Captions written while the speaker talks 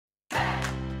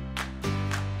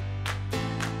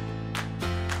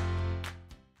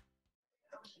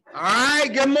All right,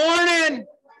 good morning.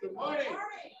 Good morning.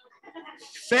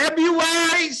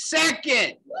 February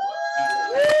 2nd.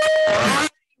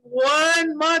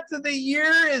 1 month of the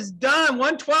year is done.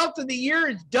 1/12 of the year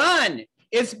is done.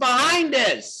 It's behind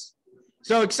us.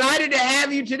 So excited to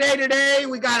have you today.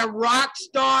 We got a rock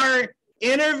star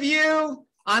interview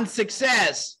on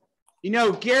success. You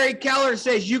know, Gary Keller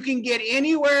says you can get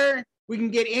anywhere. We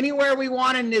can get anywhere we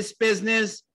want in this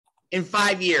business in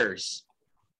 5 years.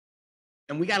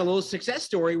 And we got a little success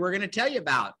story we're going to tell you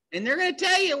about. And they're going to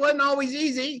tell you it wasn't always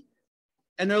easy.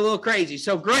 And they're a little crazy.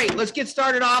 So great. Let's get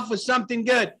started off with something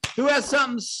good. Who has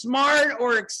something smart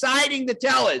or exciting to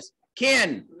tell us?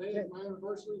 Ken. Today is my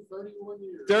anniversary, 31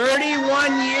 years.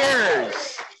 31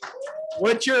 years.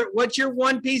 What's your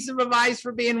one piece of advice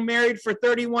for being married for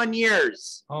 31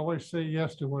 years? Always say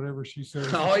yes to whatever she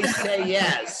says. Always say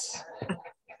yes.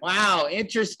 Wow,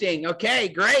 interesting. Okay,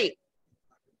 great.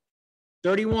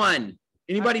 31.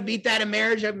 Anybody beat that in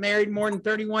marriage? I've married more than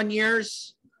 31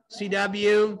 years.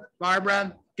 CW,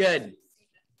 Barbara, good.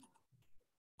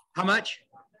 How much?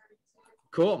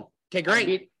 Cool. Okay,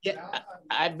 great.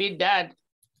 I beat that.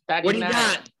 39, What do you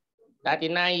got?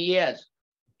 39 years.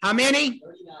 How many?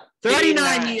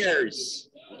 39 years.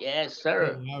 Yes,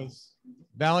 sir.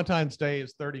 Valentine's Day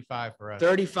is 35 for us.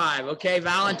 35. Okay,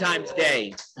 Valentine's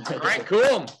Day. All right, cool.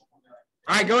 All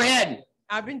right, go ahead.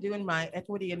 I've been doing my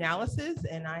equity analysis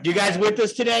and You guys with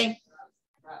us today?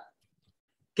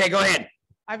 Okay, go ahead.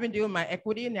 I've been doing my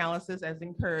equity analysis as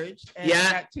encouraged, and Yeah.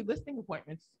 I got 2 listing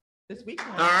appointments this week.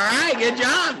 All right, good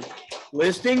job.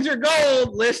 Listings are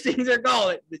gold. Listings are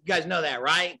gold. You guys know that,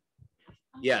 right?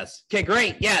 Yes. Okay,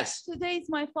 great. Yes. Today is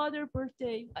my father's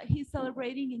birthday. He's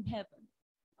celebrating in heaven.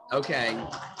 Okay.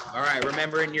 All right.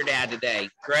 Remembering your dad today.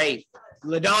 Great.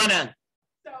 LaDonna.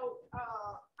 So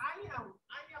I am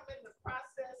in the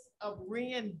process of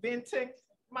reinventing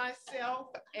myself,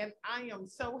 and I am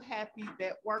so happy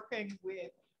that working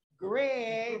with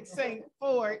Greg St.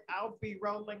 Ford, I'll be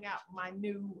rolling out my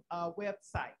new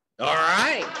website. All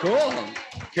right. Cool.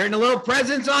 Carrying a little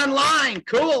presence online.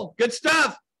 Cool. Good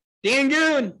stuff. Dan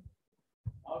Goon.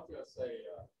 I was going to say,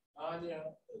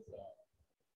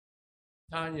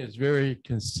 Tanya is very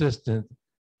consistent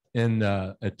in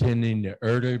attending the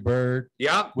early bird.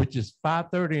 Yep. Which is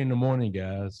 5:30 in the morning,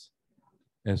 guys.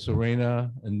 And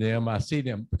Serena and them, I see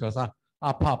them because I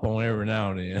pop on every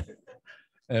now and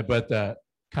then. But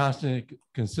constantly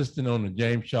consistent on the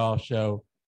James Shaw show,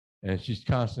 and she's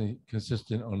constantly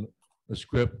consistent on the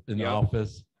script in the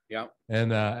office. Yep.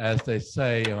 And as they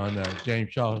say on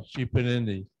James Shaw, she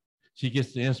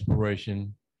gets the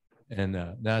inspiration, and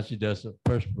now she does the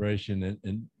perspiration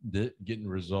and getting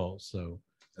results. So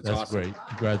that's awesome. great.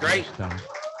 Congratulations, Tom.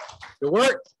 Good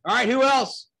work. All right. Who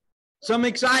else? Something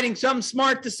exciting, something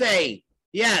smart to say.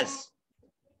 Yes.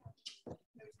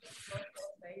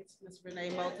 Miss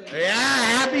Renee Moulton. Yeah.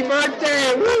 Happy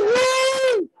birthday. Woo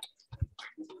woo.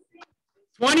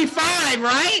 25,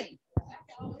 right?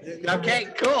 Okay,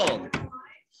 cool.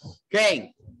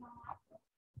 Okay.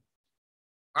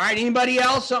 All right, anybody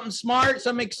else? Something smart,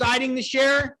 something exciting to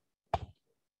share?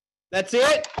 That's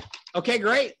it? Okay,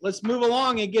 great. Let's move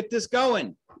along and get this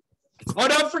going. Oh,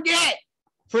 don't forget,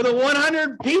 for the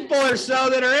 100 people or so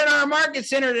that are in our market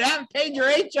center that haven't paid your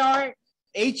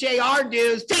HAR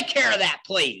dues, take care of that,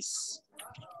 please.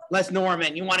 Les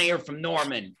Norman, you want to hear from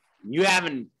Norman. You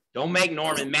haven't, don't make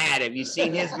Norman mad. Have you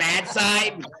seen his mad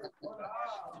side?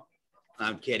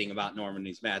 I'm kidding about Norman,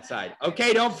 his mad side.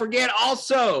 Okay, don't forget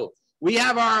also, we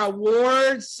have our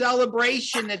awards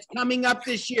celebration that's coming up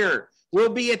this year. We'll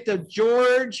be at the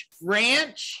George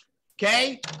Ranch,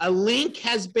 okay? A link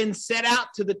has been set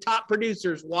out to the top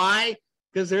producers. Why?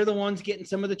 Because they're the ones getting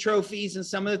some of the trophies and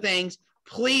some of the things.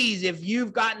 Please, if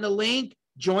you've gotten the link,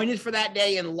 join us for that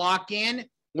day and lock in.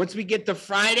 Once we get to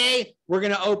Friday, we're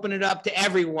going to open it up to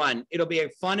everyone. It'll be a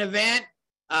fun event.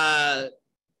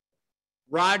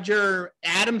 Roger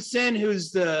Adamson,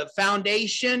 who's the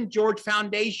George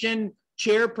Foundation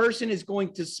chairperson, is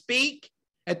going to speak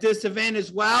at this event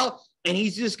as well. And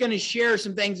he's just going to share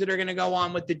some things that are going to go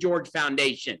on with the George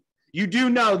Foundation. You do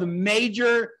know the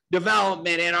major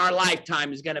development in our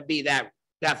lifetime is going to be that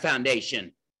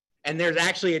foundation. And there's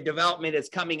actually a development that's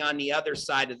coming on the other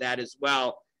side of that as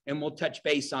well. And we'll touch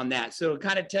base on that. So it'll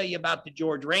kind of tell you about the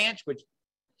George Ranch, which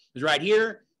is right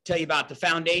here, tell you about the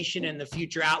foundation and the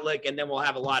future outlook, and then we'll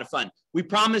have a lot of fun. We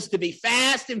promise to be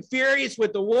fast and furious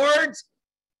with awards.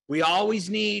 We always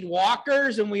need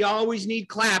walkers and we always need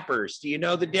clappers. Do you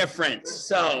know the difference?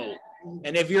 So,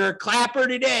 and if you're a clapper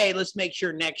today, let's make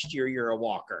sure next year you're a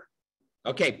walker.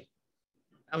 Okay.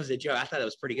 That was a joke. I thought that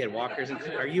was pretty good. Walkers.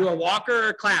 Are you a walker or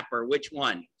a clapper? Which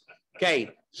one?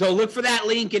 Okay, so look for that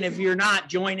link, and if you're not,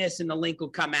 join us and the link will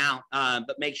come out,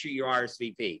 but make sure you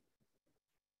RSVP.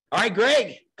 All right,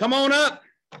 Greg, come on up.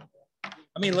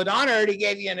 I mean, LaDonna already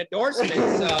gave you an endorsement,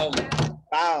 so.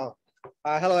 Wow.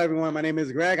 Hello, everyone. My name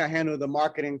is Greg. I handle the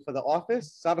marketing for the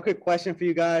office. So I have a quick question for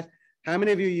you guys. How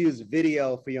many of you use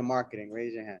video for your marketing?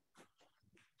 Raise your hand.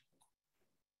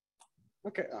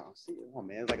 Okay. Oh, see, oh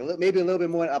man, it's like maybe a little bit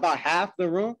more, about half the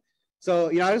room. So,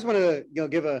 I just want to,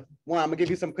 give I'm gonna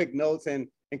give you some quick notes and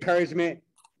encouragement.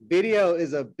 Video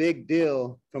is a big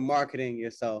deal for marketing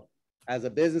yourself. As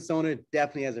a business owner,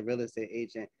 definitely as a real estate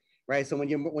agent, right? So when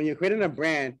you're creating a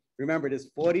brand, remember there's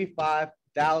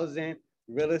 45,000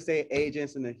 real estate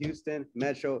agents in the Houston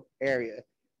metro area.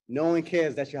 No one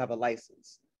cares that you have a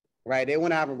license, right? They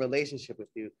want to have a relationship with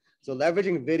you. So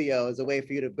leveraging video is a way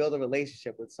for you to build a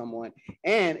relationship with someone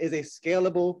and is a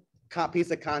scalable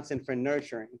piece of content for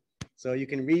nurturing. So you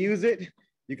can reuse it.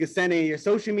 You can send it in your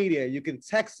social media. You can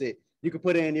text it. You can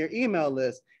put it in your email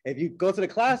list. If you go to the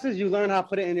classes, you learn how to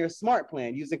put it in your smart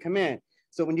plan using command.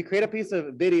 So when you create a piece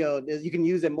of video, you can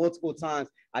use it multiple times.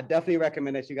 I definitely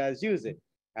recommend that you guys use it.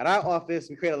 At our office,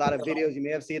 we create a lot of videos. You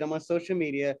may have seen them on social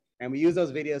media, and we use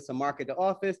those videos to market the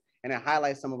office, and it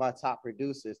highlights some of our top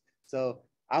producers. So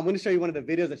I'm going to show you one of the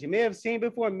videos that you may have seen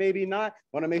before, maybe not. I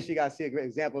want to make sure you guys see a great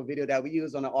example of video that we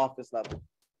use on the office level.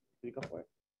 You go for it.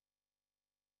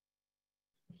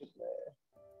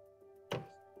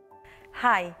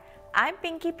 Hi, I'm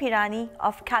Pinky Pirani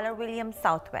of Keller Williams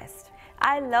Southwest.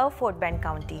 I love Fort Bend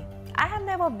County. I have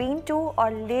never been to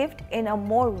or lived in a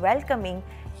more welcoming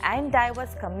and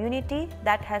diverse community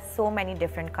that has so many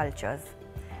different cultures.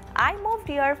 I moved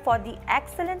here for the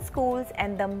excellent schools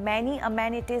and the many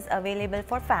amenities available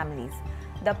for families.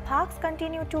 The parks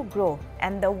continue to grow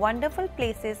and the wonderful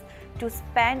places to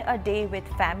spend a day with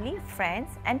family, friends,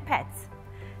 and pets.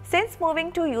 Since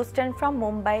moving to Houston from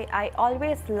Mumbai, I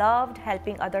always loved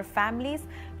helping other families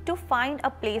to find a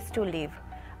place to live.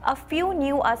 A few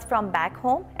knew us from back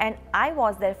home and I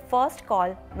was their first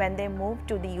call when they moved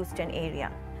to the Houston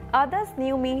area. Others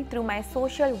knew me through my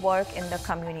social work in the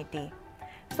community.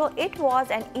 So it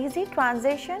was an easy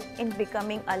transition in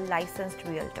becoming a licensed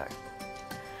realtor.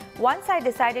 Once I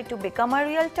decided to become a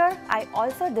realtor, I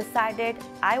also decided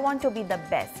I want to be the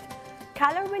best.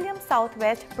 Keller Williams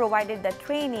Southwest provided the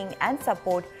training and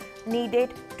support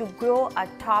needed to grow a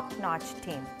top-notch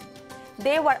team.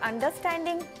 They were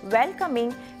understanding,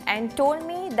 welcoming, and told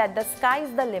me that the sky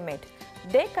is the limit.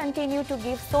 They continue to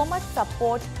give so much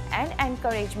support and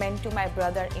encouragement to my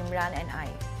brother Imran and I.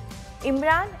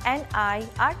 Imran and I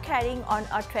are carrying on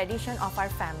a tradition of our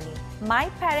family. My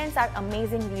parents are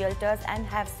amazing realtors and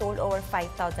have sold over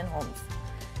 5,000 homes.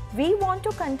 We want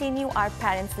to continue our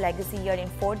parents' legacy here in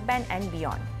Fort Bend and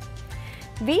beyond.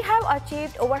 We have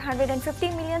achieved over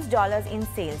 $150 million in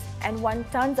sales and won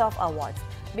tons of awards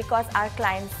because our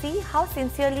clients see how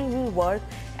sincerely we work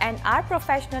and our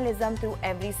professionalism through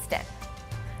every step.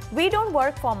 We don't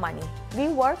work for money. We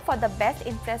work for the best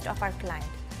interest of our client.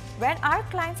 When our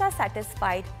clients are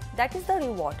satisfied, that is the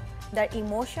reward. Their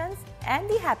emotions and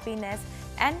the happiness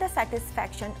and the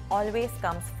satisfaction always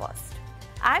comes first.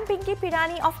 I'm Pinky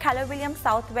Pirani of Keller Williams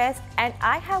Southwest and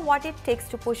I have what it takes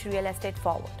to push real estate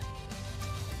forward.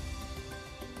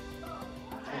 All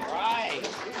right.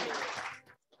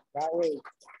 That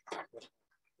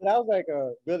was like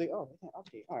a really,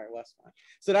 okay, all right, well, that's fine.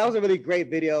 So that was a really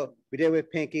great video we did with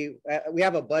Pinky. We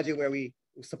have a budget where we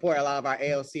support a lot of our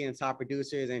ALC and top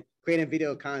producers and creating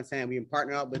video content. We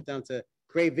partner up with them to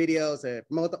create videos, to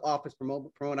promote the office,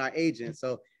 promote our agents.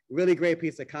 So really great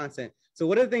piece of content. So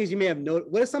what are the things you may have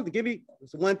noticed? What is something, give me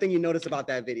one thing you noticed about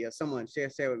that video. Someone share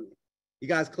with me. You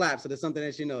guys clap, so there's something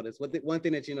that you noticed. One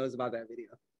thing that you noticed about that video?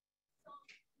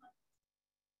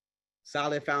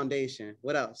 Solid foundation.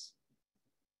 What else?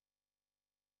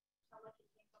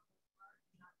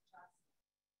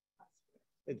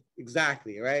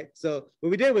 Exactly, right? So what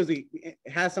we did was we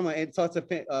had someone and talked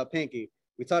to Pinky.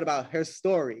 We talked about her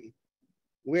story,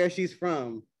 where she's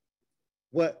from,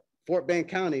 what Fort Bend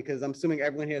County, because I'm assuming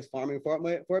everyone here is farming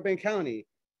Fort Bend County,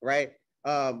 right?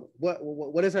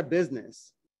 What is her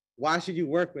business? Why should you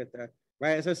work with her,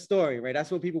 right? It's her story, right?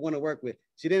 That's what people want to work with.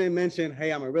 She didn't mention,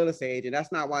 hey, I'm a real estate agent.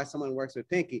 That's not why someone works with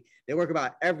Pinky. They work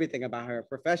about everything about her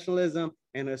professionalism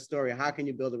and her story. How can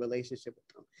you build a relationship with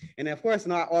them? And of course,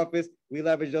 in our office, we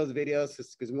leverage those videos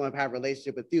because we want to have a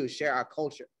relationship with you, share our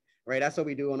culture, right? That's what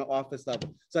we do on the office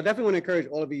level. So I definitely want to encourage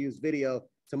all of you to use video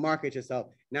to market yourself.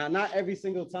 Now, not every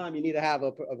single time you need to have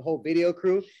a whole video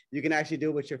crew. You can actually do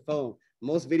it with your phone.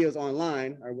 Most videos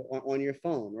online are on your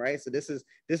phone, right? So this is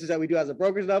what we do as a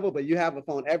brokerage level, but you have a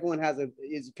phone. Everyone has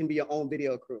can be your own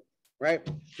video crew, right?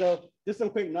 So just some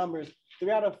quick numbers.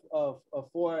 3 out of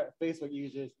 4 Facebook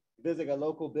users visit a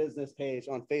local business page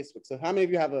on Facebook. So how many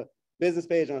of you have a business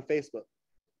page on Facebook?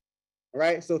 All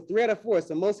right, so 3 out of 4.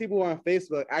 So most people who are on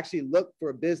Facebook actually look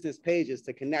for business pages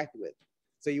to connect with.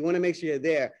 So you want to make sure you're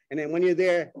there. And then when you're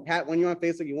there, when you're on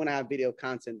Facebook, you want to have video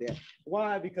content there.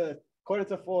 Why? Because according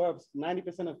to Forbes,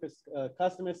 90% of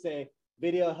customers say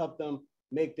video helped them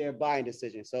make their buying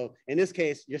decision. So in this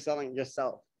case, you're selling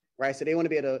yourself, right? So they want to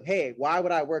be able to, hey, why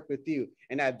would I work with you?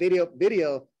 And that video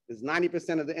is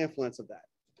 90% of the influence of that,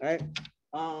 right?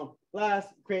 Last,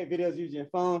 create videos using your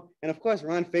phone. And of course,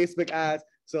 run Facebook ads.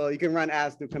 So you can run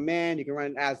ads through command. You can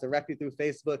run ads directly through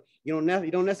Facebook. You don't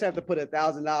necessarily have to put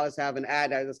 $1,000 to have an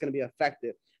ad that's going to be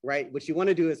effective, right? What you want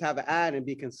to do is have an ad and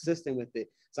be consistent with it.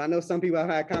 So I know some people I've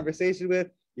had conversations with,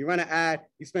 you run an ad,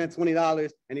 you spend $20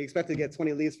 and you expect to get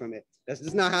 20 leads from it. That's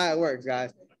just not how it works,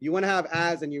 guys. You want to have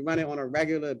ads and you run it on a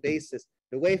regular basis.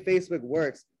 The way Facebook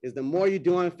works is the more you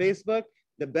do on Facebook,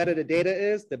 the better the data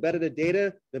is, the better the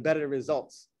data, the better the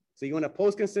results. So you want to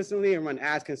post consistently and run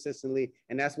ads consistently,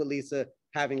 and that's what leads to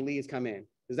having leads come in.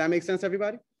 Does that make sense,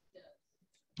 everybody? Yeah.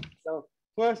 So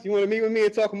first, you want to meet with me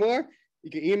and talk more?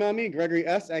 You can email me,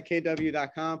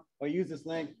 GregoryS@kw.com, or use this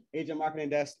link,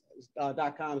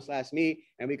 agentmarketingdesk.com/meet,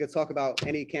 and we could talk about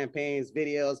any campaigns,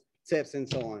 videos, tips, and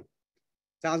so on.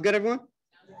 Sounds good, everyone?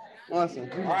 Awesome.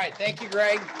 All right, thank you,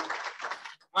 Greg.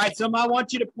 All right, so I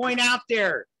want you to point out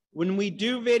there, when we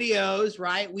do videos,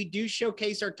 right, we do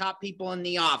showcase our top people in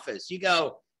the office. You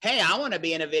go, hey, I want to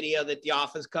be in a video that the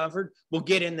office covered. We'll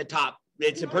get in the top.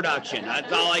 It's a production.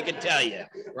 That's all I can tell you,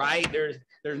 right? There's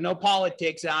no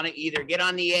politics on it. Either get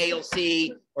on the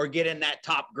ALC or get in that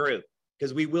top group,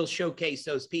 because we will showcase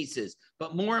those pieces.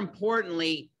 But more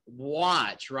importantly,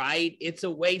 watch, right? It's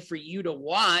a way for you to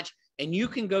watch, and you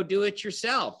can go do it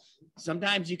yourself.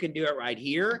 Sometimes you can do it right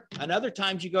here. And other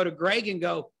times you go to Greg and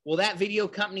go, will that video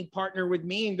company partner with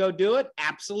me and go do it?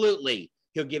 Absolutely.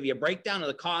 He'll give you a breakdown of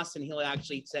the cost, and he'll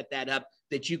actually set that up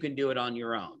that you can do it on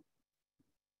your own.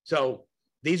 So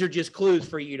these are just clues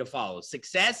for you to follow.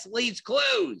 Success leaves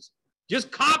clues.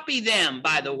 Just copy them,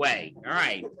 by the way. All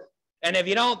right. And if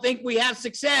you don't think we have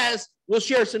success, we'll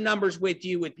share some numbers with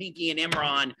you with Pinky and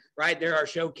Imran, right? There are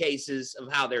showcases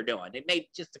of how they're doing. They made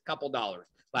just a couple dollars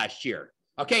last year.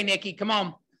 Okay, Nikki, come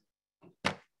on.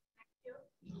 Thank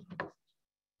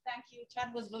you.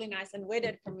 Chat was really nice and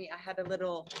waited for me. I had a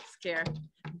little scare,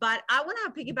 but I want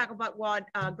to piggyback about what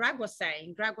Greg was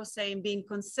saying. Greg was saying being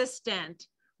consistent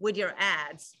with your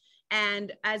ads.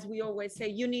 And as we always say,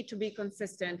 you need to be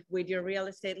consistent with your real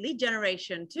estate lead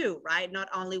generation too, right? Not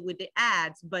only with the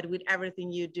ads, but with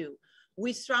everything you do.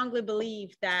 We strongly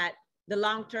believe that the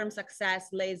long-term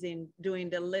success lays in doing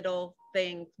the little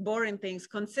things, boring things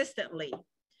consistently.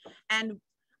 And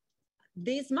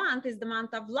this month is the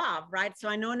month of love, right? So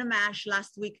I know Namash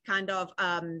last week kind of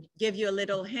gave you a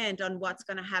little hint on what's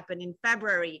going to happen in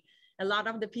February. A lot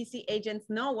of the PC agents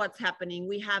know what's happening.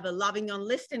 We have a Loving on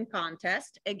Listing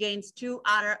contest against 2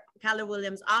 other Keller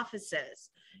Williams offices,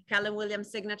 Keller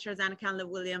Williams Signatures and Keller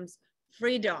Williams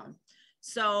Freedom.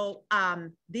 So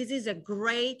this is a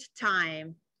great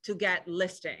time to get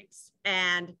listings.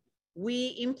 And we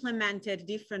implemented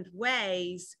different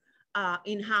ways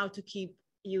in how to keep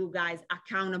you guys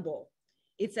accountable.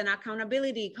 It's an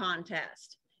accountability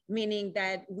contest, meaning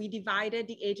that we divided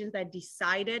the agents that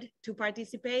decided to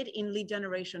participate in lead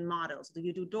generation models. Do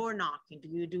you do door knocking? Do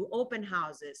you do open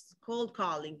houses, cold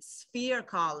calling, sphere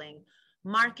calling,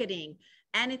 marketing?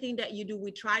 Anything that you do,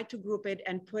 we try to group it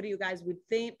and put you guys with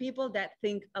people that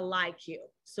think alike you,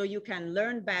 so you can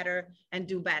learn better and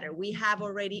do better. We have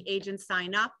already agents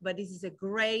sign up, but this is a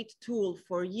great tool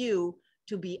for you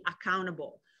to be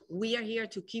accountable. We are here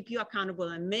to keep you accountable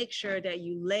and make sure that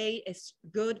you lay a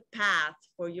good path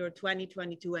for your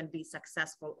 2022 and be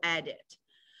successful at it.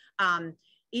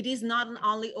 It is not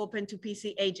only open to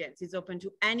PC agents, it's open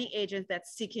to any agent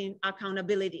that's seeking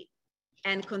accountability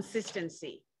and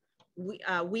consistency. We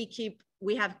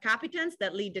have captains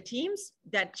that lead the teams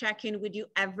that check in with you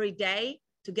every day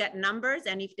to get numbers.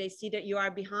 And if they see that you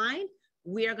are behind,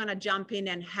 we are going to jump in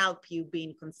and help you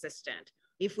being consistent.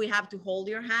 If we have to hold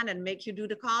your hand and make you do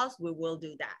the calls, we will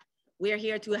do that. We are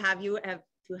here to have you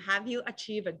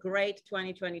achieve a great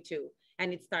 2022,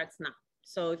 and it starts now.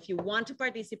 So if you want to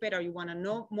participate or you want to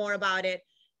know more about it,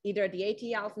 either the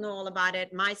ATLs know all about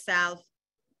it, myself,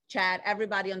 Chad,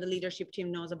 everybody on the leadership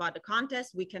team knows about the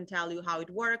contest. We can tell you how it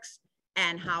works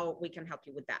and how we can help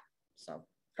you with that. So.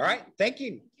 All right. Thank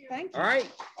you. Thank you. All right.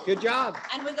 Good job.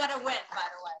 And we got to win, by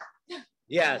the way.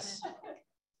 Yes.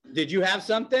 Did you have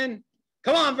something?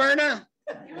 Come on, Verna.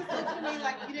 You were looking at me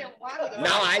like you didn't want it.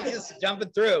 No, I just jumping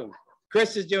through.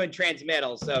 Chris is doing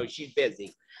transmittal, so she's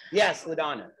busy. Yes,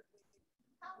 LaDonna.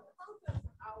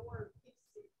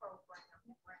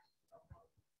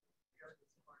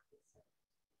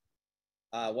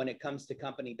 When it comes to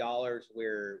company dollars,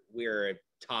 we're a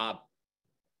top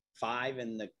 5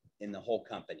 in the whole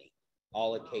company,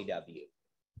 all at KW.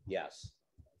 Yes.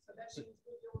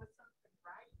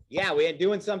 Yeah, we're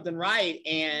doing something right,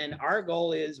 and our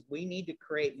goal is we need to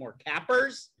create more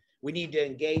cappers. We need to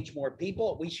engage more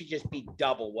people. We should just be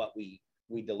double what we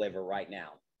deliver right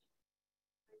now.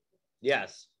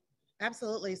 Yes.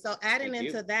 Absolutely. So adding Thank you.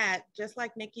 into that, just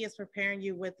like Nikki is preparing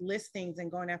you with listings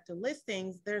and going after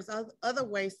listings, there's other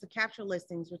ways to capture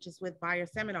listings, which is with buyer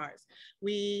seminars.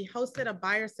 We hosted a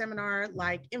buyer seminar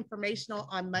like informational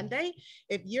on Monday.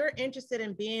 If you're interested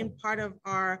in being part of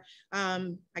our,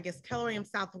 I guess, Keller Williams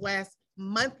Southwest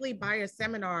monthly buyer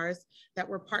seminars that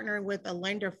we're partnering with a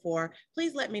lender for,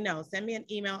 please let me know. Send me an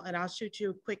email and I'll shoot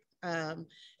you a quick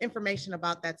information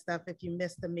about that stuff if you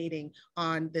missed the meeting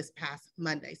on this past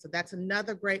Monday. So that's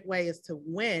another great way is to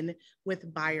win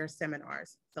with buyer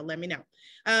seminars. So let me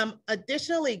know.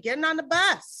 Additionally, getting on the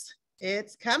bus.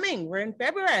 It's coming. We're in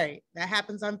February. That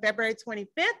happens on February 25th.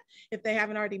 If they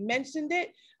haven't already mentioned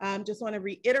it, just want to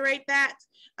reiterate that.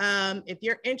 If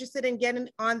you're interested in getting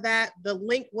on that, the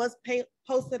link was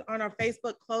posted on our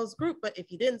Facebook closed group, but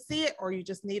if you didn't see it or you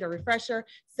just need a refresher,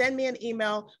 send me an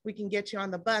email. We can get you on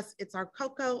the bus. It's our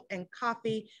cocoa and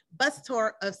coffee bus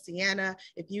tour of Siena.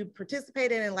 If you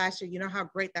participated in it last year, you know how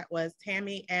great that was.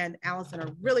 Tammy and Allison are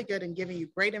really good in giving you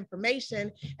great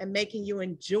information and making you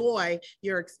enjoy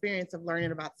your experience of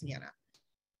learning about Siena.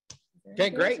 Okay,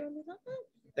 great.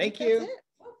 Thank you.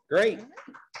 Great.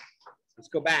 Let's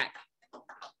go back.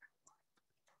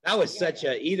 That was such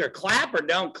a either clap or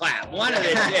don't clap. One of the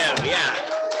two, yeah.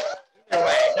 Either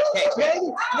way. Okay,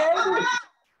 good.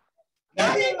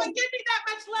 Don't even give me that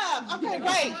much love. Okay,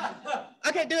 great.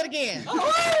 Okay, do it again. All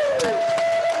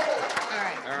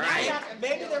right.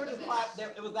 Maybe they were just clap.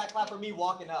 It was that clap for me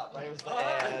walking up, right? It was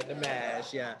the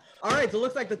mash, yeah. All right. So it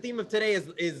looks like the theme of today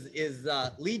is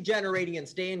lead generating and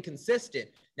staying consistent.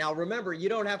 Now, remember, you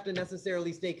don't have to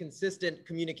necessarily stay consistent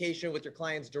communication with your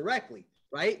clients directly,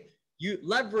 right? You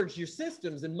leverage your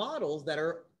systems and models that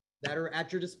are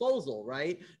at your disposal,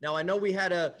 right? Now, I know we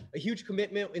had a huge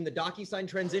commitment in the DocuSign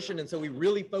transition, and so we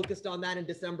really focused on that in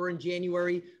December and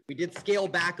January. We did scale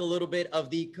back a little bit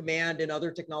of the command and other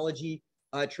technology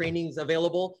trainings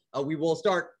available. We will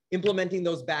start implementing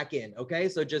those back in, okay?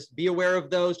 So just be aware of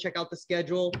those, check out the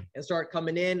schedule and start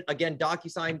coming in. Again,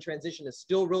 DocuSign transition is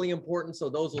still really important, so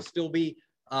those will still be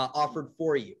offered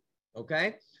for you,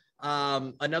 okay?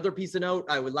 Another piece of note,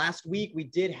 last week we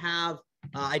did have,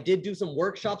 I did do some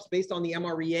workshops based on the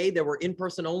MREA that were in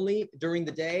person only during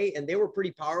the day, and they were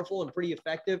pretty powerful and pretty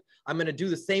effective. I'm going to do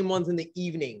the same ones in the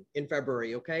evening in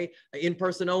February, okay? In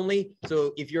person only.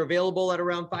 So if you're available at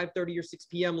around 5:30 or 6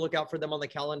 p.m., look out for them on the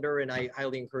calendar, and I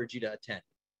highly encourage you to attend.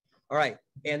 All right.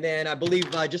 And then I believe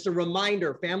just a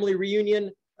reminder, family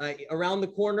reunion around the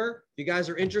corner. If you guys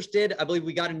are interested, I believe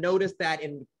we got a notice that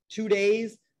in 2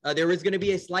 days, there is going to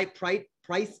be a slight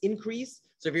price increase.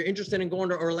 So if you're interested in going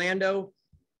to Orlando,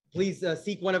 please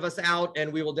seek one of us out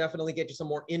and we will definitely get you some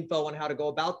more info on how to go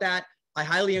about that. I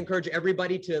highly encourage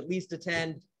everybody to at least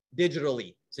attend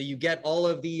digitally. So you get all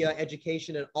of the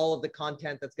education and all of the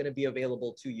content that's going to be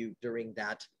available to you during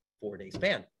that 4-day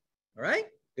span. All right,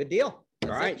 good deal.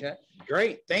 All right,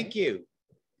 great, thank you.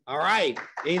 All right,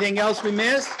 anything else we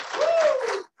missed? All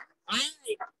right.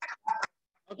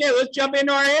 Okay, let's jump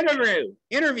into our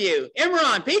interview.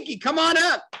 Imran, Pinky, come on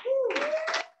up.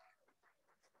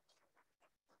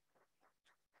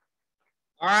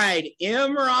 All right,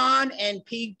 Imran and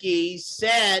Pinky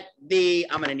set the,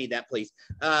 I'm gonna need that please,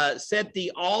 set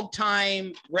the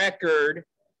all-time record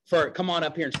for, come on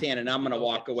up here and stand, and I'm gonna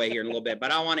walk away here in a little bit, but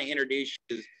I wanna introduce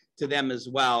you to them as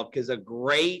well, because a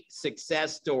great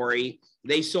success story.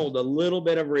 They sold a little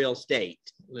bit of real estate,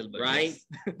 a little bit, right?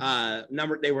 Yes.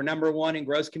 They were #1 in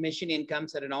gross commission income,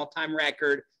 set an all-time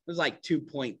record. It was like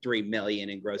 2.3 million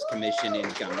in gross commission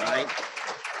income, right?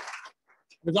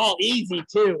 It was all easy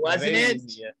too, wasn't it?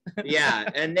 Easy, yeah. Yeah.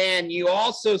 And then you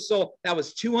also sold, that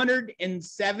was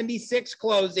 276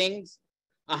 closings,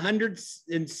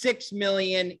 106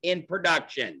 million in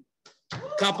production,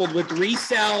 coupled with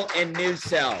resell and new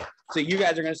sell. So you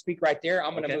guys are going to speak right there.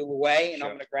 I'm going to move away and I'm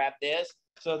going to grab this.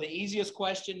 So the easiest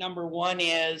question, #1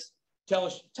 is tell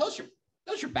us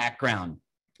your background.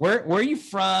 Where are you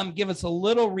from? Give us a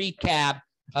little recap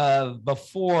of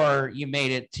before you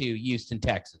made it to Houston,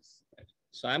 Texas.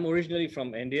 So I'm originally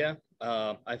from India.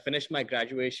 I finished my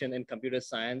graduation in computer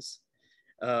science.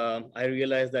 I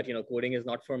realized that, coding is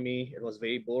not for me. It was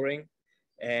very boring.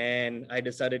 and I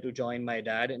decided to join my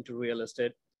dad into real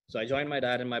estate. So I joined my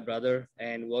dad and my brother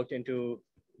and worked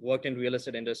in real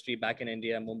estate industry back in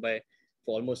India, Mumbai,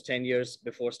 for almost 10 years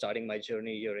before starting my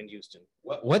journey here in Houston.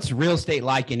 What's real estate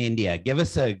like in India? Give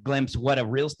us a glimpse what a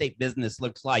real estate business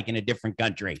looks like in a different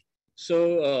country.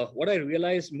 So what I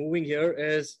realized moving here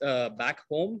is back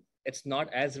home, it's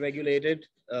not as regulated.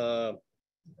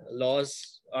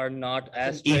 Laws are not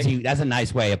as strict. Easy. That's a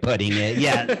nice way of putting it.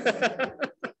 Yeah.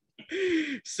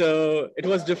 So it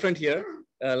was different here.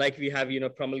 Like we have,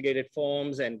 promulgated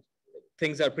forms and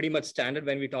things are pretty much standard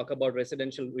when we talk about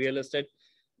residential real estate.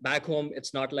 Back home,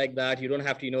 it's not like that. You don't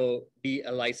have to, be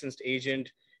a licensed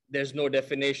agent. There's no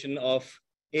definition of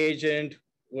agent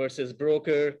versus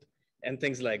broker and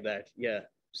things like that. Yeah.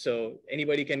 So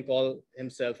anybody can call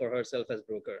himself or herself as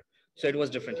broker. So it was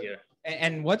different here.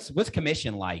 And what's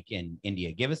commission like in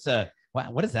India? Give us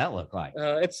what does that look like?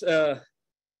 It's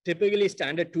typically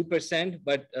standard 2%,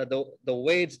 but the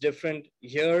way it's different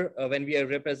here, when we are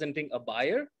representing a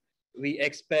buyer, we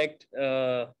expect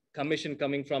commission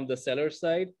coming from the seller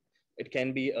side. It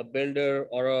can be a builder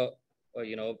or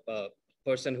a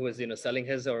person who is selling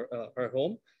his or her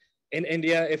home. In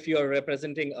India, if you are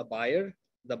representing a buyer,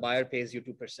 the buyer pays you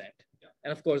 2%,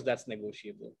 and of course that's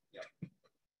negotiable.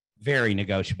 Very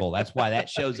negotiable. That's why that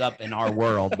shows up in our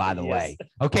world, by the way.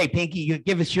 Okay, Pinky, you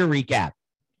give us your recap.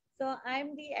 So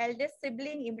I'm the eldest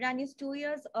sibling. Imran is 2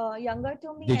 years younger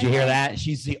to me. Did you hear that?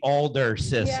 She's the older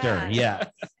sister. Yeah.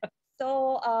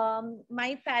 So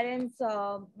my parents,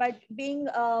 but being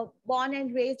born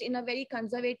and raised in a very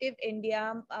conservative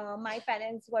India, my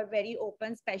parents were very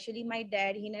open, especially my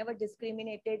dad. He never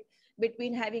discriminated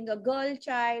between having a girl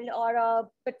child or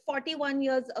but 41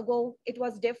 years ago, it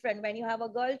was different. When you have a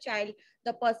girl child,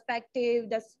 the perspective,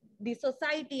 the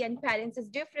society and parents is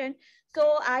different.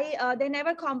 So they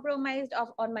never compromised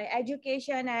on my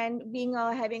education, and being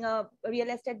having a real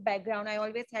estate background, I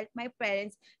always helped my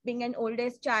parents. Being an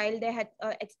oldest child, they had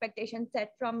expectations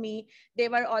set from me. They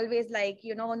were always like,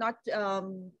 not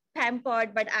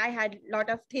pampered, but I had a lot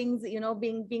of things,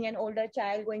 being an older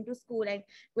child, going to school and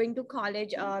going to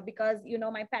college, because,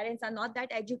 my parents are not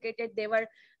that educated. They were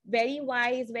very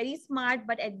wise, very smart,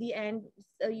 but at the end,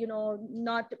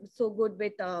 not so good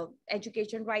with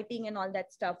education, writing and all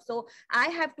that stuff. So I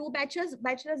have two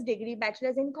bachelor's degree,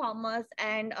 bachelor's in commerce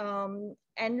and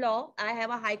law. I have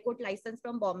a high court license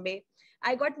from Bombay.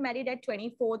 I got married at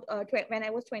 24, when I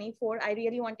was 24. I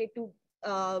really wanted to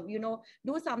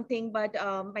do something, but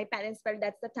my parents felt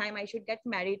that's the time I should get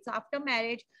married. So after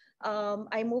marriage,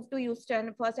 I moved to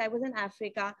Houston. First, I was in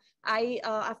Africa.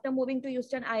 After moving to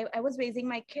Houston, I was raising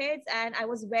my kids, and I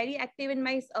was very active in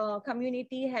my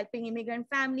community, helping immigrant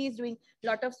families, doing a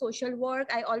lot of social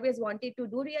work. I always wanted to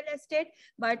do real estate,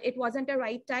 but it wasn't the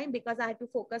right time because I had to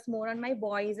focus more on my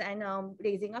boys and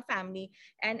raising a family.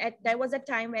 And there was a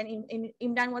time when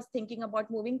Imran was thinking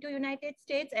about moving to United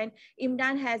States, and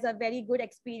Imran has a very good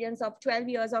experience of 12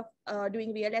 years of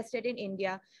doing real estate in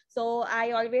India. So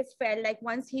I always felt like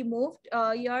once he moved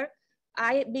here,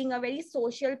 I being a very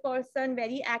social person,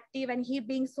 very active, and he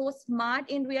being so smart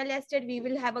in real estate, we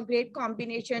will have a great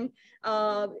combination,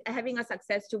 having a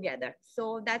success together.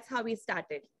 So that's how we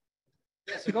started.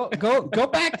 So go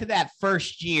back to that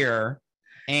first year.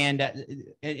 And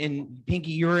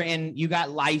Pinky, you got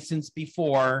licensed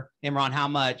before Imran. How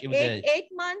much? It was 8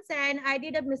 months, and I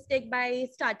did a mistake by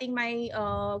starting my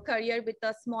career with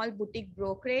a small boutique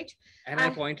brokerage. And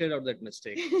I pointed out that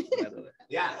mistake, by the way.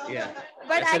 Yeah.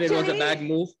 But I said actually, it was a bad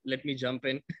move. Let me jump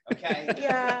in. Okay.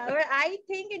 Yeah, but I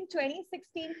think in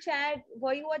 2016, Chad,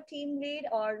 were you a team lead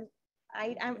or?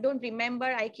 I don't remember.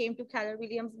 I came to Keller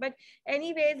Williams, but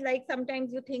anyways, like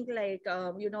sometimes you think like,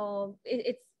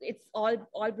 it's all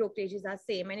brokerages are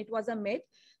same, and it was a myth.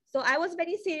 So I was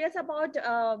very serious about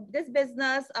this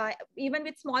business. Even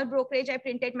with small brokerage, I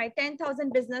printed my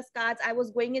 10,000 business cards. I was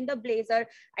going in the blazer.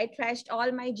 I trashed all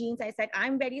my jeans. I said,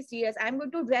 I'm very serious. I'm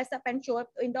going to dress up and show up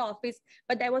in the office.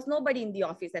 But there was nobody in the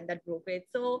office at that brokerage.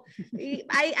 So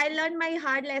I learned my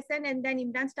hard lesson, and then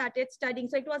Imran started studying.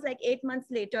 So it was like 8 months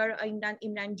later,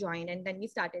 Imran joined, and then we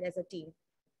started as a team.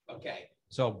 Okay.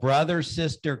 So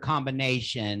brother-sister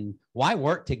combination, why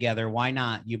work together? Why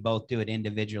not you both do it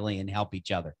individually and help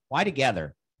each other? Why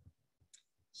together?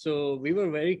 So we were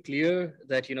very clear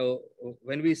that,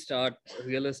 when we start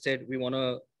real estate, we want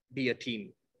to be a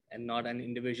team and not an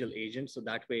individual agent. So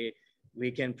that way we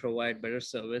can provide better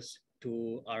service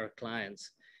to our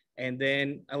clients. And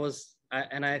then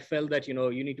I felt that,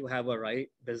 you need to have a right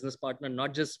business partner,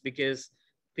 not just because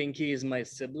Pinky is my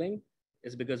sibling,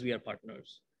 it's because we are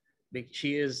partners.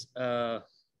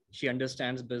 She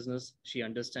understands business. She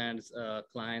understands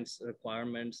clients'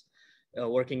 requirements.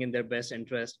 working in their best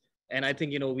interest. And I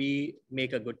think, we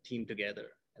make a good team together.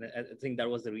 And I think that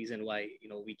was the reason why,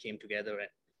 we came together and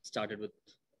started with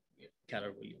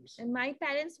Keller Williams. And my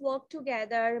parents worked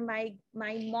together. My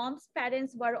mom's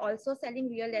parents were also selling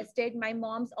real estate. My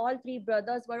mom's all three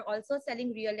brothers were also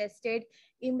selling real estate.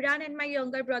 Imran and my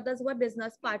younger brothers were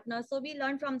business partners. So we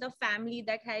learned from the family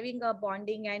that having a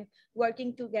bonding and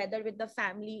working together with the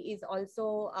family is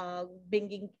also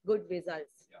bringing good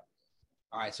results. Yeah.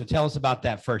 All right. So tell us about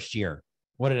that first year.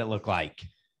 What did it look like?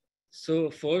 So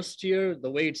first year, the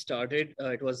way it started,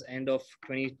 it was end of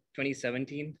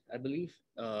 2017, I believe.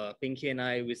 Pinky and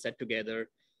I, we sat together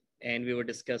and we were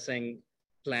discussing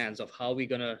plans of how we're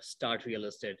gonna start real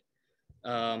estate.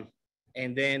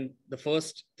 And then the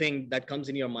first thing that comes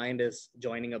in your mind is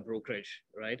joining a brokerage,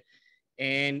 right?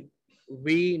 And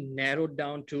we narrowed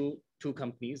down to two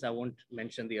companies. I won't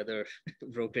mention the other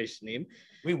brokerage name.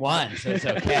 We won, so it's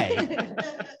okay.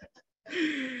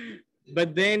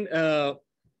 But then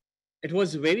it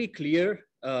was very clear,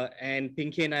 and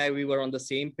Pinky and I, we were on the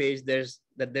same page.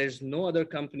 There's no other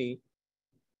company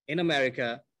in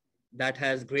America that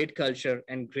has great culture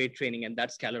and great training, and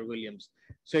that's Keller Williams.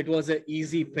 So it was an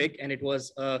easy pick, and it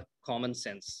was a common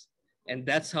sense, and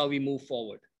that's how we move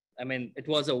forward. I mean, it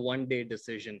was a one-day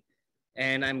decision,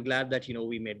 and I'm glad that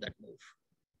we made that move.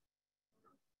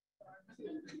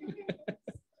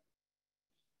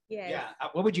 Yeah.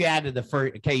 What would you add to the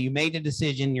first? Okay, you made a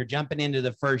decision. You're jumping into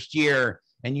the first year,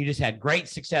 and you just had great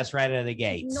success right out of the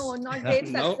gates. No, not great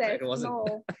No, success. it wasn't.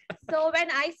 No. So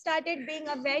when I started being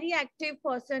a very active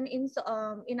person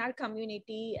in our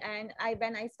community, and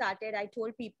when I started, I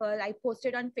told people, I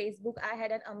posted on Facebook. I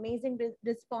had an amazing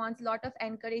response, lot of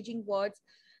encouraging words.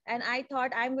 And I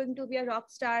thought I'm going to be a rock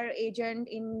star agent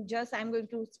I'm going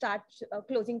to start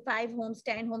closing 5 homes,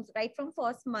 10 homes right from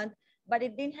first month. But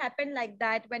it didn't happen like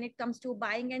that. When it comes to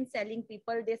buying and selling,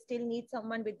 people, they still need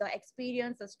someone with the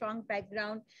experience, a strong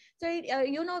background. So,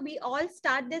 we all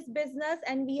start this business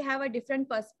and we have a different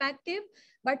perspective.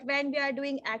 But when we are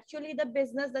doing actually the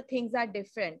business, the things are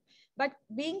different. But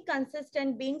being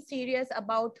consistent, being serious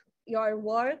about your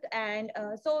work. And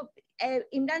so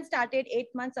Imran started 8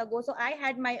 months ago. So I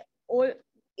had my whole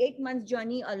 8 months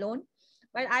journey alone.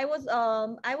 But I was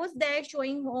there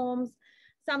showing homes.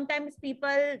 Sometimes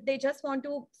people, they just want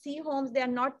to see homes. They are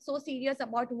not so serious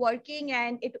about working.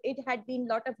 And it had been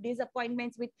a lot of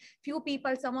disappointments with few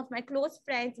people, some of my close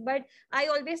friends, but I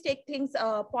always take things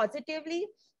positively.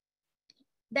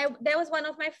 There was one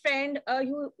of my friend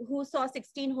who saw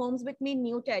 16 homes with me,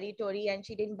 new territory, and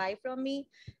she didn't buy from me.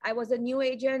 I was a new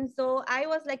agent. So I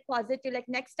was like positive, like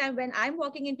next time when I'm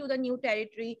walking into the new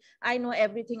territory, I know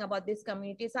everything about this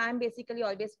community. So I'm basically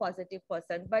always positive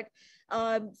person. But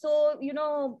so,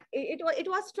 it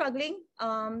was struggling.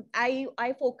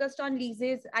 I focused on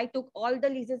leases. I took all the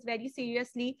leases very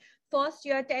seriously. First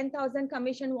year, 10,000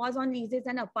 commission was on leases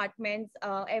and apartments.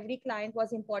 Every client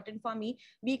was important for me.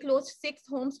 We closed 6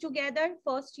 homes together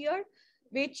first year,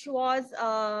 which was,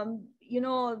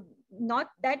 not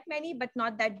that many, but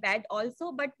not that bad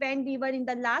also. But when we were in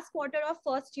the last quarter of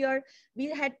first year, we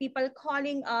had people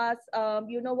calling us,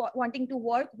 wanting to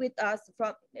work with us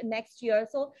from next year.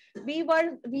 So we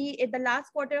in the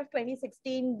last quarter of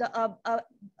 2016,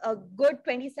 a good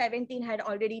 2017 had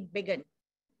already begun.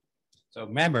 So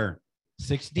remember,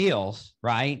 6 deals,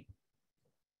 right?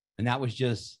 And that was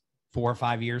just 4 or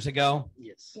 5 years ago.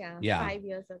 Yes. Yeah. 5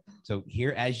 years ago. So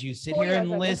here, as you sit 4 here and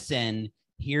years ago. listen,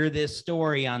 hear this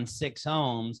story on 6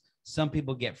 homes, some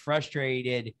people get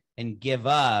frustrated and give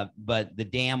up, but the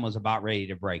dam was about ready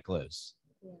to break loose.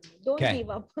 Yeah. Don't Okay. give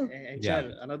up. And Chad,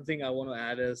 another thing I want to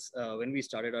add is when we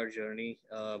started our journey,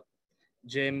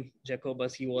 Jim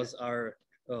Jacobus, he was our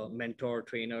mentor,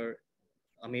 trainer,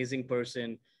 amazing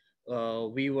person.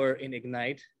 We were in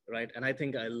Ignite, right? And I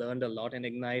think I learned a lot in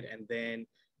Ignite, and then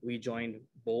we joined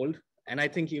Bold. And I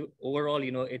think overall,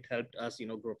 it helped us,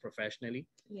 grow professionally.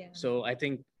 Yeah. So I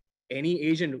think any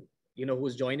agent,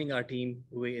 who's joining our team,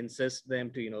 we insist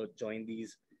them to, join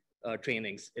these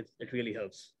trainings. It really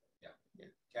helps. Yeah.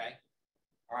 Okay.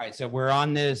 All right. So we're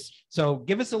on this. So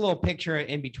give us a little picture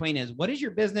in between is what is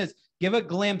your business? Give a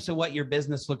glimpse of what your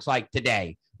business looks like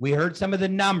today. We heard some of the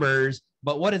numbers,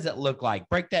 but what does it look like?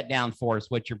 Break that down for us,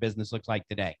 what your business looks like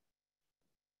today.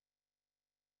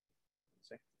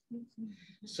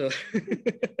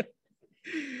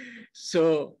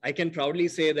 So I can proudly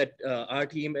say that our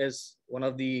team is one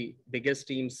of the biggest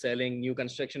teams selling new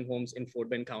construction homes in Fort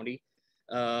Bend County.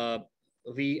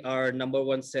 We are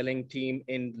 #1 selling team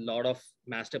in a lot of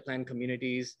master plan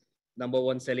communities,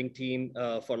 #1 selling team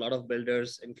for a lot of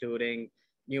builders, including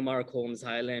Newmark Homes,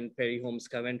 Highland, Perry Homes,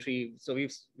 Coventry. So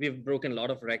we've broken a lot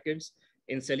of records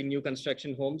in selling new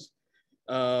construction homes.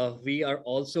 We are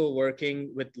also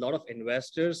working with a lot of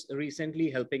investors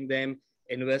recently, helping them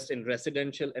invest in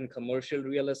residential and commercial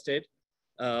real estate.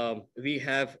 We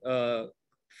have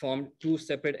formed 2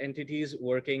 separate entities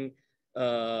working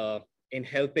in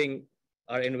helping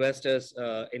our investors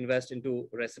invest into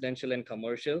residential and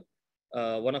commercial.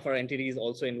 One of our entities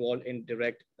also involved in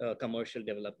direct commercial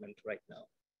development right now.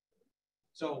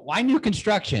 So why new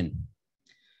construction?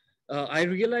 I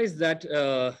realized that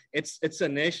it's a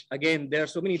niche. Again, there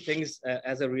are so many things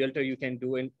as a realtor you can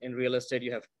do in real estate.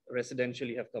 You have residential,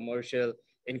 you have commercial.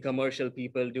 In commercial,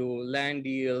 people do land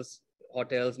deals,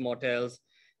 hotels, motels,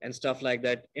 and stuff like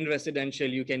that. In residential,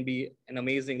 you can be an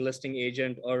amazing listing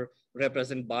agent or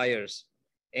represent buyers.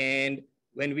 And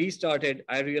when we started,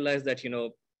 I realized that,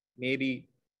 maybe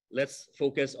let's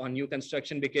focus on new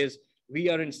construction because we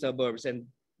are in suburbs and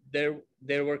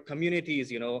there were communities,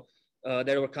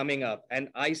 that were coming up. And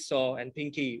I saw, and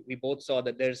Pinky, we both saw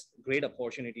that there's great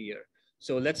opportunity here.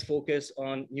 So let's focus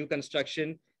on new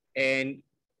construction and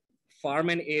farm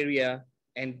an area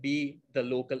and be the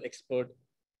local expert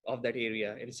of that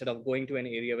area instead of going to an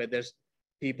area where there's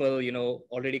people,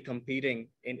 already competing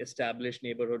in established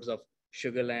neighborhoods of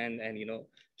Sugarland and,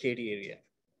 Katy area.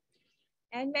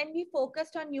 And when we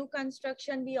focused on new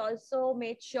construction, we also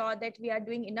made sure that we are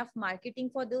doing enough marketing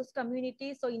for those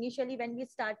communities. So initially when we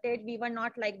started, we were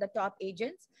not like the top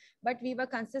agents, but we were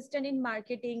consistent in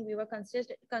marketing. We were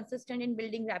consistent in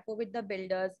building rapport with the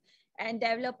builders and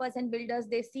developers and builders.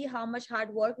 They see how much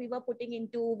hard work we were putting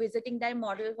into visiting their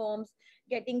model homes,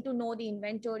 getting to know the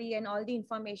inventory and all the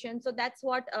information. So that's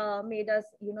what made us,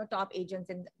 top agents.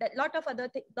 And that lot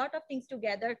of things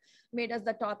together made us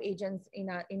the top agents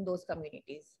in those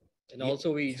communities. And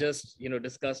also we just,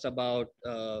 discussed about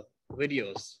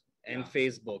videos and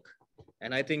Facebook.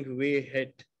 And I think we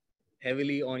hit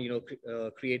heavily on,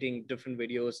 creating different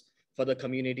videos for the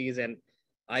communities. And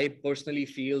I personally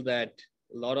feel that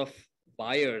a lot of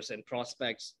buyers and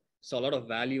prospects saw a lot of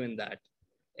value in that.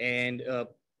 And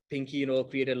Pinky,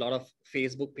 created a lot of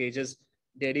Facebook pages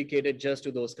dedicated just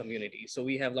to those communities. So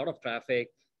we have a lot of traffic,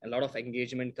 a lot of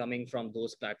engagement coming from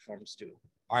those platforms too.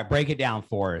 All right, break it down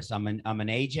for us. I'm an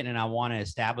agent and I want to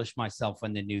establish myself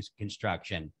in the new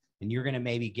construction. And you're going to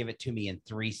maybe give it to me in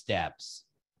 3 steps.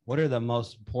 What are the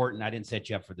most important? I didn't set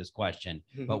you up for this question,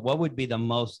 but what would be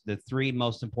the 3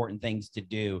 most important things to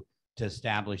do to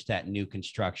establish that new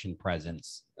construction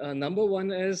presence? Number 1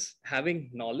 is having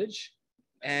knowledge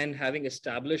and having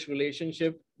established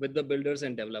relationship with the builders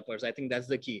and developers. I think that's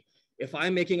the key. If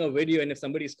I'm making a video and if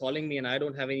somebody's calling me and I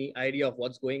don't have any idea of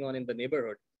what's going on in the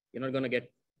neighborhood, you're not going to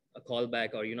get a call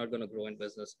back or you're not going to grow in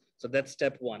business. So that's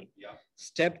step 1. Yeah.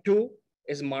 Step 2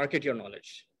 is market your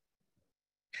knowledge.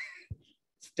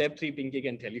 Step 3, Pinky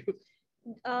can tell you.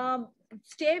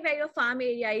 Stay where your farm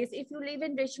area is. If you live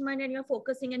in Richmond and you're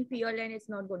focusing in Pearland, it's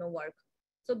not going to work.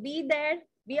 So be there,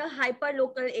 be a hyper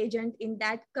local agent in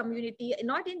that community,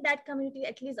 not in that community,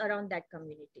 at least around that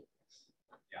community.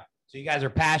 Yeah. So you guys are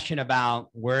passionate about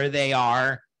where they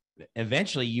are.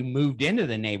 Eventually you moved into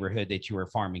the neighborhood that you were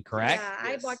farming, correct? Yeah,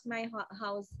 yes. I bought my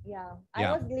house. Yeah.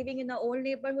 I was living in the old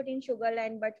neighborhood in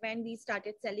Sugarland, but when we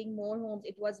started selling more homes,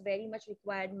 it was very much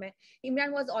required.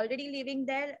 Imran was already living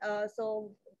there.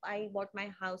 So I bought my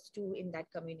house too in that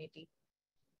community.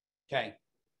 Okay.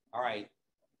 All right.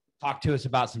 Talk to us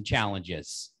about some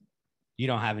challenges. You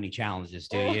don't have any challenges,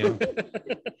 do you?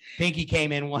 Pinky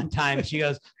came in one time. She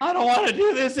goes, I don't want to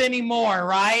do this anymore,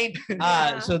 right?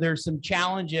 So there's some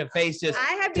challenge you face. Just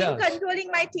I have been controlling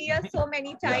my tears so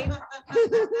many times.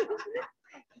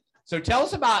 So tell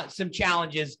us about some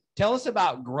challenges. Tell us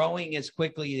about growing as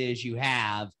quickly as you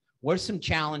have. What are some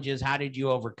challenges? How did you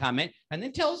overcome it? And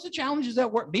then tell us the challenges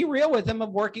that work. Be real with them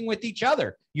of working with each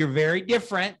other. You're very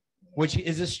different, which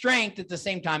is a strength. At the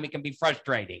same time, it can be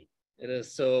frustrating. It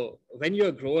is. So when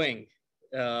you're growing,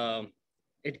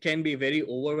 it can be very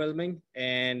overwhelming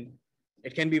and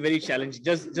it can be very challenging,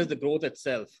 just the growth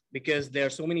itself, because there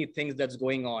are so many things that's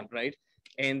going on, right?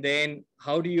 And then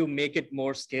how do you make it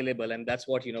more scalable? And that's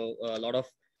what, a lot of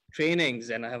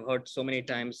trainings, and I have heard so many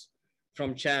times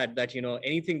from Chad that,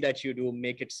 anything that you do,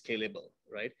 make it scalable,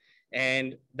 right?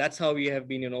 And that's how we have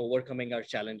been, overcoming our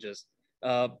challenges.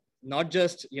 Not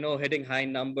just, hitting high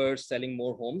numbers, selling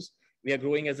more homes. We are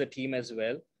growing as a team as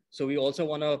well. So we also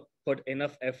want to put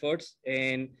enough efforts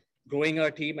in growing our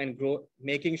team and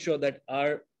making sure that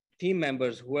our team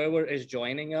members, whoever is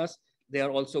joining us, they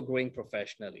are also growing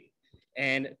professionally.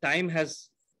 And time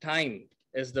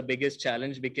is the biggest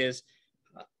challenge because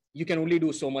you can only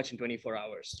do so much in 24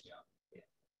 hours.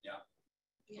 Yeah.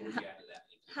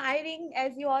 Hiring,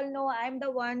 as you all know, I'm the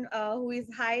one who is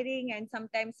hiring and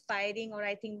sometimes firing, or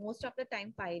I think most of the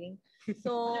time firing.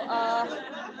 So,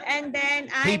 and then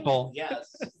People,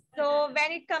 yes. So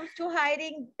when it comes to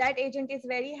hiring, that agent is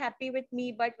very happy with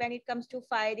me. But when it comes to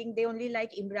firing, they only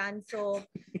like Imran. So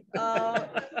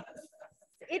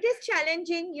it is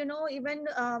challenging, you know, even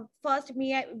first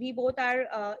we both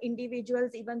are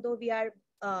individuals, even though we are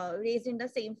raised in the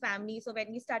same family. So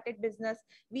when we started business,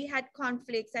 we had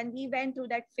conflicts and we went through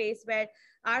that phase where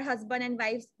our husband and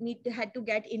wives had to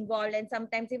get involved. And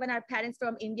sometimes even our parents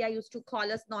from India used to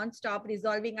call us non-stop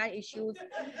resolving our issues.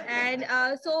 And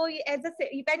so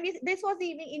this was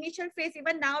the initial phase.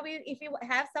 Even now, if we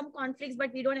have some conflicts,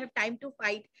 but we don't have time to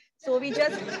fight. So we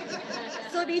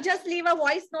just leave a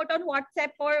voice note on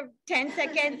WhatsApp for 10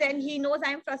 seconds and he knows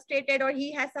I'm frustrated or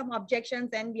he has some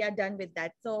objections and we are done with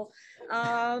that. So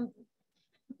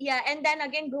yeah, and then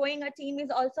again, growing a team is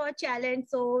also a challenge.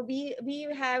 So we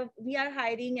are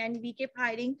hiring and we keep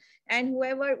hiring, and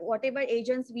whatever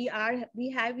agents we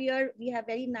have here, we have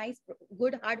very nice,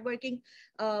 good, hardworking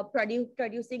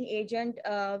producing agent.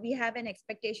 We have an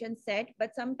expectation set,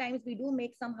 but sometimes we do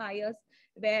make some hires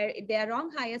where they are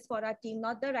wrong hires for our team,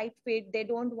 not the right fit. They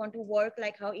don't want to work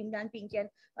like how Imran, Pinky, and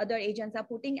other agents are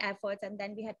putting efforts, and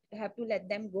then we have to let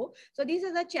them go. So these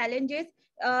are the challenges.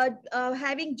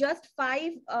 Having just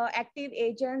 5 active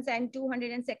agents and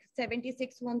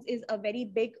 276 homes is a very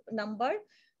big number.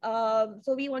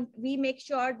 So we make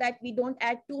sure that we don't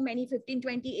add too many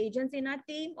 15-20 agents in our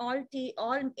team. All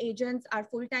agents are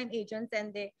full-time agents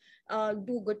and they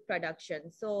do good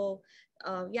production. So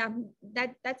yeah,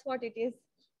 that's what it is.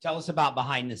 Tell us about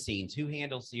behind the scenes. Who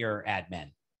handles your admin?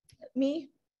 Me.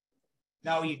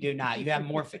 No, you do not. You have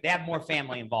more. They have more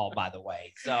family involved, by the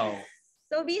way.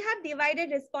 So we have divided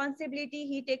responsibility.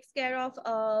 He takes care of,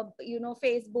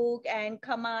 Facebook and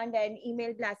command and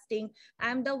email blasting.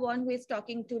 I'm the one who is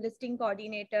talking to listing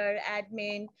coordinator,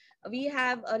 admin. We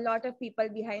have a lot of people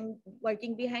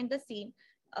working behind the scene.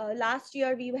 Last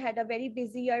year, we had a very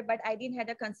busy year, but I didn't have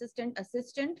a consistent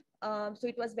assistant. So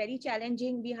it was very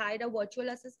challenging. We hired a virtual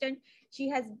assistant. She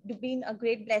has been a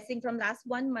great blessing from last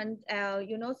 1 month,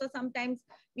 so sometimes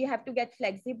we have to get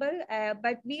flexible,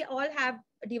 but we all have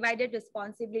divided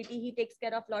responsibility. He takes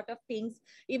care of a lot of things,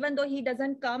 even though he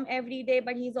doesn't come every day,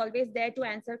 but he's always there to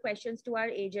answer questions to our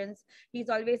agents. He's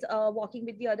always walking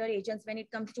with the other agents. When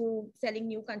it comes to selling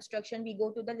new construction, we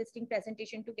go to the listing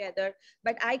presentation together,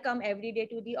 but I come every day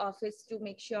to the office to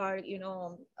make sure,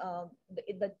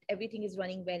 that everything is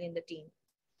running well in the team.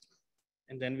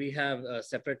 And then we have a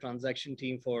separate transaction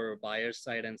team for buyer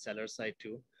side and seller side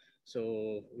too.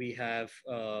 So we have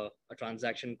a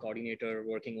transaction coordinator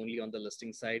working only on the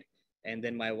listing side. And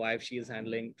then my wife, she is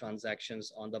handling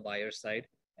transactions on the buyer side.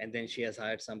 And then she has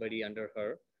hired somebody under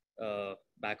her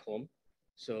back home.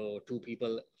 So 2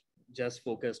 people just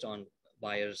focused on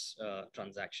buyer's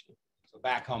transaction. So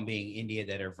back home being India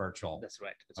that are virtual. That's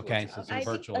right. It's okay, virtual. so it's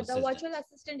a virtual The virtual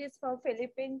assistant is for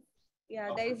Philippines.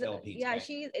 Yeah, there is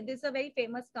this is a very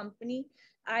famous company.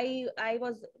 I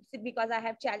was, because I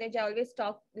have challenge, I always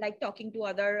talking to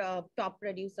other top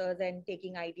producers and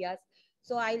taking ideas.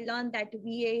 So I learned that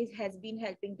VA has been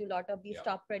helping to a lot of these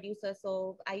top producers.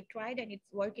 So I tried and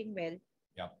it's working well.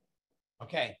 Yeah.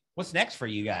 Okay. What's next for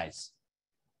you guys?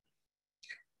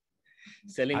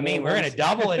 Selling. I mean, we're going to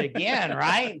double it again,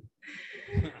 right?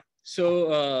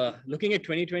 So looking at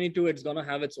 2022, it's going to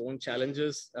have its own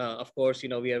challenges. Of course,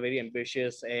 we are very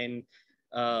ambitious and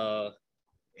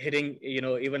hitting,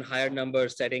 even higher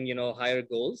numbers, setting, higher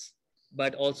goals,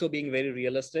 but also being very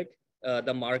realistic.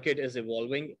 The market is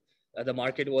evolving. The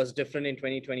market was different in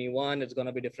 2021. It's going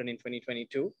to be different in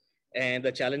 2022. And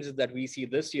the challenges that we see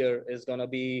this year is going to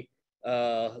be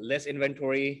less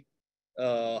inventory,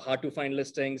 hard to find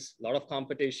listings, a lot of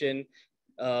competition.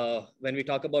 When we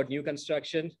talk about new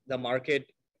construction, the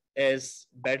market is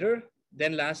better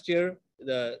than last year.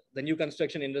 The new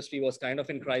construction industry was kind of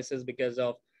in crisis because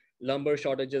of lumber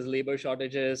shortages, labor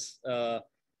shortages.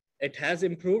 It has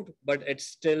improved, but it's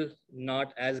still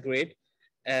not as great.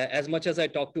 As much as I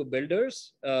talk to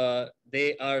builders,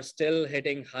 they are still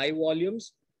hitting high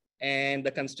volumes and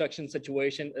the construction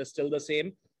situation is still the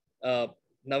same.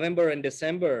 November and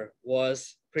December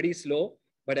was pretty slow,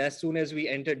 but as soon as we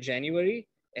entered January,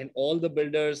 and all the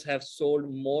builders have sold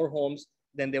more homes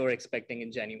than they were expecting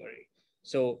in January.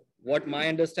 So what my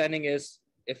understanding is,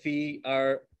 if we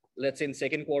are, let's say in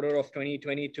second quarter of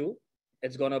 2022,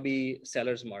 it's gonna be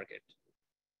seller's market.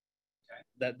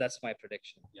 Okay. That's my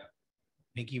prediction. Yeah.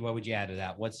 Pinky, what would you add to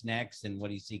that? What's next and what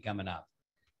do you see coming up?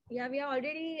 Yeah, we are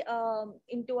already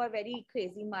into a very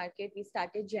crazy market. We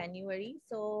started January.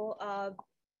 So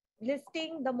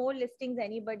listing, the more listings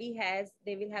anybody has,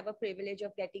 they will have a privilege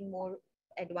of getting more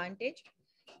advantage.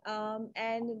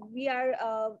 And we are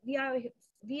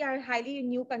highly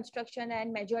new construction,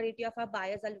 and majority of our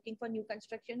buyers are looking for new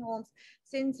construction homes,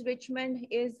 since Richmond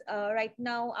is right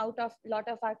now out of a lot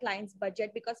of our clients'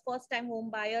 budget, because first time home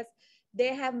buyers,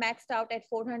 they have maxed out at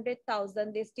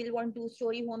 400,000. They still want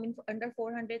two-story home in under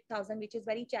 400,000, which is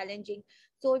very challenging.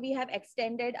 So we have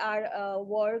extended our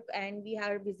work, and we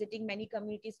are visiting many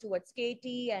communities towards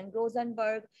Katy and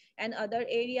Rosenberg and other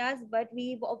areas, but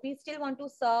we still want to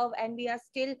serve, and we are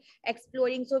still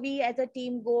exploring. So we as a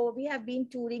team we have been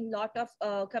touring lot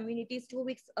of communities 2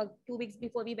 weeks, 2 weeks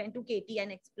before we went to Katy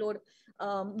and explored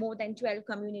more than 12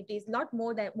 communities, lot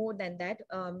more than that,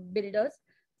 builders.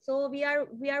 So we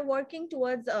are working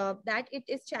towards that. It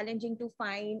is challenging to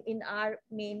find in our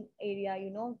main area,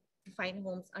 to find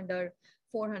homes under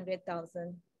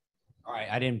 400,000. All right,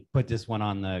 I didn't put this one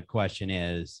on. The question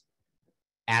is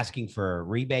asking for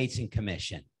rebates and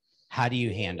commission. How do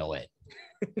you handle it?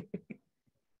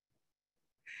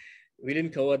 We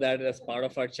didn't cover that as part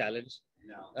of our challenge.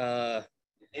 No.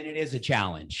 And it is a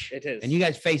challenge. It is. And you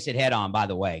guys face it head on, by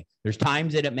the way. There's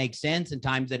times that it makes sense and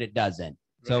times that it doesn't.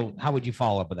 So Right. how would you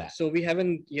follow up with that? So we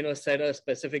haven't, set a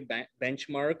specific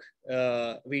benchmark.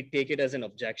 We take it as an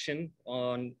objection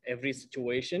on every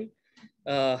situation.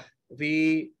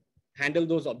 We handle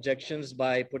those objections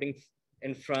by putting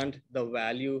in front the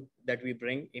value that we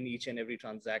bring in each and every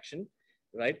transaction,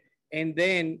 right? And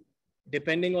then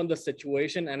depending on the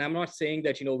situation, and I'm not saying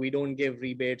that, we don't give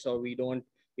rebates or we don't,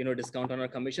 discount on our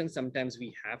commission. Sometimes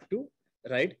we have to,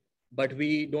 right? But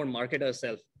we don't market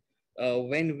ourselves.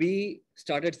 When we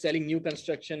started selling new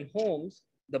construction homes,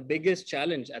 the biggest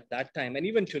challenge at that time, and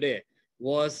even today,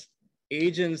 was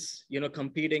agents,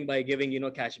 competing by giving,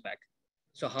 cashback.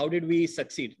 So how did we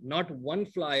succeed? Not one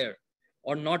flyer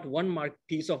or not one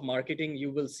piece of marketing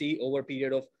you will see over a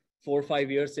period of 4 or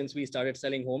 5 years since we started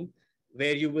selling home,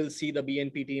 where you will see the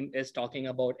BNP team is talking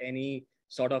about any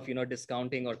sort of,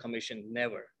 discounting or commission.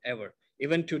 Never, ever.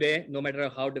 Even today, no matter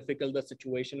how difficult the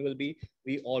situation will be,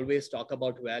 we always talk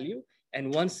about value.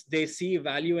 And once they see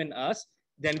value in us,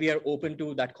 then we are open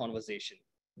to that conversation.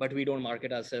 But we don't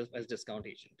market ourselves as discount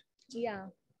agent. Yeah.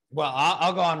 Well,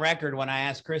 I'll go on record when I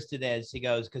asked Krista this. He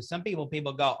goes, because some people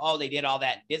go, oh, they did all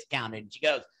that discounted. She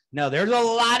goes, no, there's a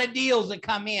lot of deals that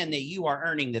come in that you are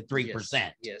earning the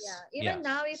 3%. Yes. Yeah. Even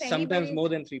now, if sometimes anybody, more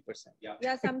than 3%.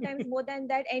 yeah, sometimes more than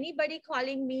that. Anybody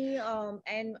calling me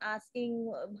and asking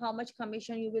how much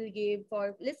commission you will give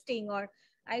for listing, or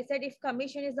I said, if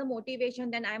commission is the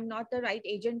motivation, then I'm not the right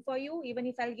agent for you. Even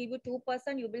if I'll give you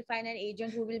 2%, you will find an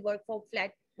agent who will work for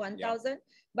flat 1,000.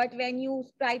 But when you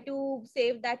try to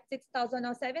save that 6,000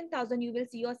 or 7,000, you will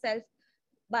see yourself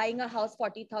buying a house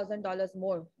 $40,000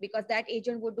 more, because that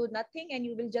agent would do nothing, and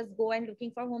you will just go and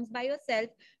looking for homes by yourself.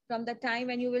 From the time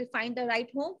when you will find the right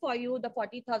home for you, the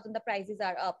 40,000, the prices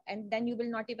are up, and then you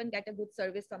will not even get a good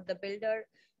service from the builder.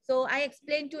 So I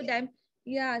explained to them,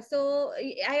 yeah. So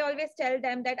I always tell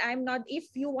them that I'm not,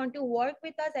 if you want to work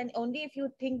with us and only if you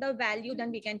think the value,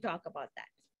 then we can talk about that.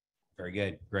 Very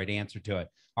good. Great answer to it.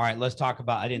 All right, let's talk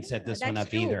about, I didn't set this one up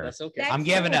true. either. That's okay. I'm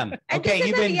giving them. And Okay, this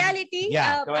you've is a been, reality.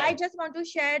 yeah, go I ahead. just want to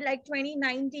share, like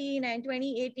 2019 and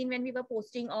 2018, when we were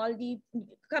posting all the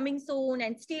coming soon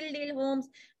and still deal homes,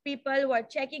 people were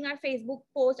checking our Facebook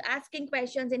post, asking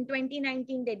questions. In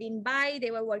 2019, they didn't buy.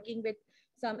 They were working with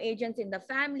some agents in the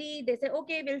family. They said,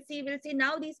 okay, we'll see.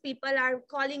 Now these people are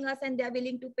calling us and they're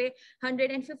willing to pay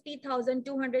 150,000,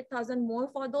 200,000 more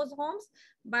for those homes,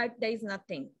 but there is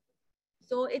nothing.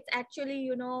 So it's actually,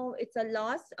 it's a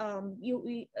loss.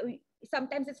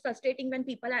 Sometimes it's frustrating when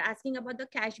people are asking about the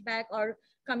cashback or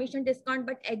commission discount,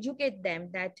 but educate them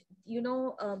that,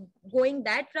 going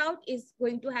that route is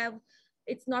going to have,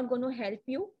 it's not going to help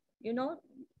you,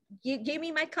 give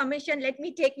me my commission, let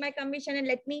me take my commission and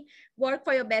let me work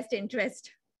for your best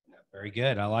interest. Very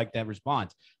good. I like that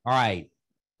response. All right,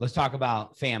 let's talk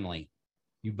about family.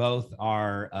 You both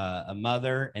are a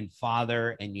mother and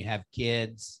father, and you have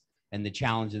kids, and the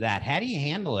challenge of that. How do you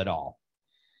handle it all?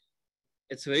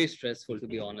 It's very stressful, to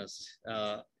be honest.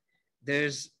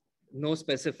 There's no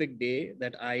specific day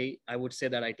that I would say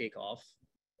that I take off.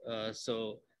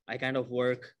 So I kind of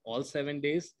work all 7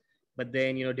 days, but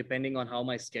then, depending on how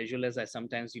my schedule is, I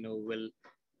sometimes, will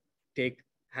take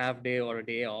half day or a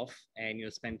day off and,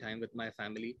 spend time with my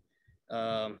family.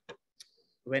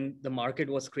 When the market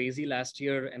was crazy last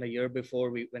year and a year before,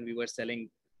 when we were selling,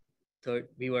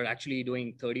 we were actually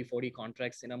doing 30, 40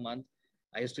 contracts in a month.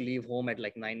 I used to leave home at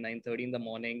like 9:30 in the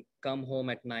morning, come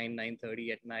home at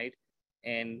 9:30 at night.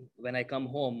 And when I come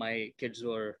home, my kids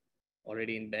were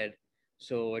already in bed.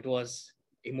 So it was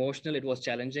emotional, it was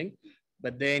challenging.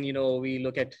 But then, you know, we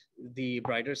look at the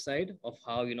brighter side of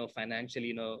how, you know, financially,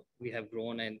 you know, we have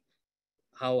grown and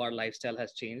how our lifestyle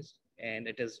has changed. And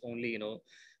it is only, you know,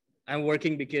 I'm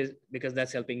working because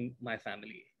that's helping my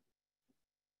family.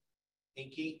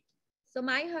 Pinky? So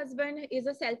my husband is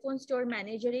a cell phone store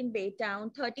manager in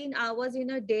Baytown, 13 hours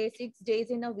in a day, 6 days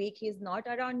in a week. He's not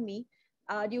around me.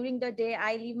 During the day,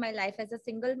 I live my life as a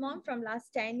single mom from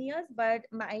last 10 years, but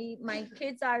my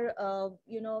kids are,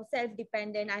 you know,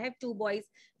 self-dependent. I have 2 boys,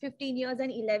 15 years and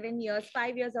 11 years.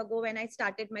 5 years ago, when I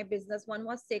started my business, one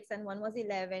was 6 and one was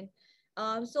 11.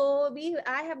 So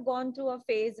I have gone through a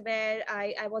phase where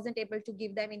I wasn't able to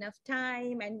give them enough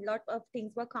time and a lot of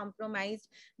things were compromised.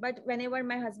 But whenever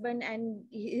my husband and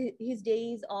his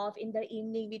days off in the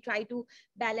evening, we try to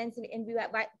balance and we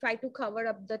try to cover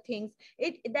up the things.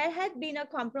 There had been a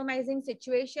compromising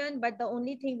situation, but the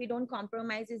only thing we don't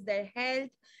compromise is their health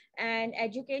and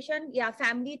education. Yeah,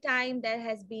 family time. There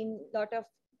has been a lot of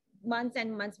months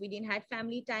and months we didn't have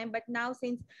family time, but now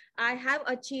since I have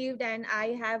achieved and I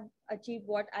have achieved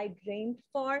what I dreamed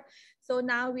for, so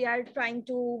now we are trying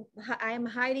to, I am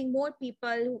hiring more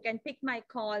people who can pick my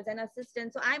calls and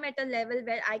assistants. So I'm at a level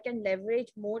where I can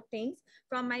leverage more things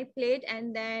from my plate,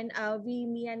 and then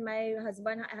me and my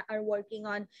husband are working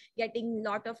on getting a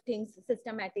lot of things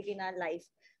systematic in our life.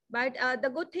 But the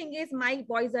good thing is my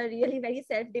boys are really very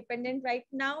self-dependent right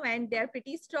now and they're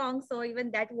pretty strong, so even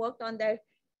that worked on their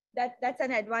that's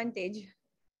an advantage.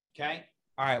 Okay.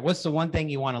 All right. What's the one thing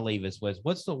you want to leave us with?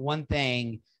 What's the one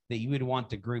thing that you would want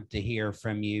the group to hear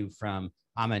from you from,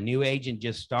 I'm a new agent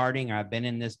just starting, or I've been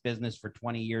in this business for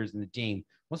 20 years in the team.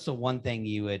 What's the one thing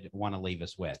you would want to leave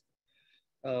us with?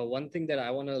 One thing that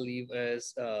I want to leave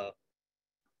is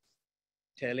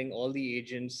telling all the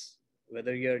agents,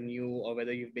 whether you're new or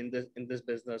whether you've been in this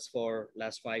business for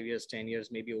last 5 years, 10 years,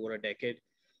 maybe over a decade.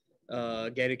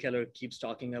 Gary Keller keeps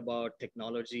talking about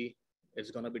technology. It's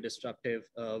going to be disruptive.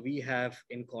 We have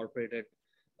incorporated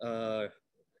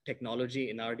technology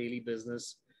in our daily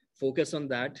business. Focus on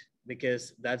that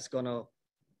because that's going to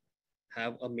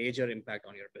have a major impact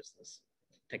on your business,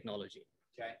 technology.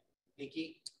 Okay.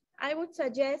 Nikki? I would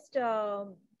suggest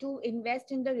to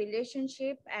invest in the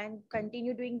relationship and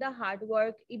continue doing the hard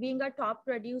work. Being a top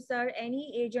producer,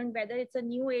 any agent, whether it's a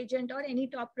new agent or any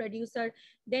top producer,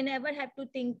 they never have to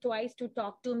think twice to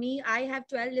talk to me. I have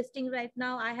 12 listings right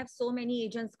now. I have so many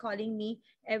agents calling me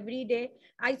every day.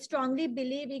 I strongly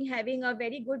believe in having a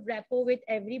very good rapport with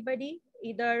everybody.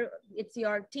 Either it's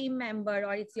your team member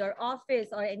or it's your office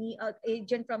or any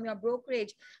agent from your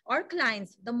brokerage or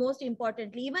clients. The most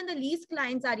importantly, even the least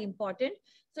clients are important.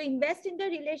 So invest in the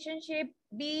relationship,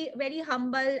 be very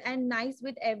humble and nice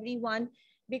with everyone,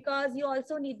 because you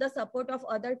also need the support of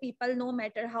other people, no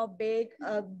matter how big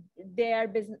their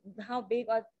business, how big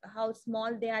or how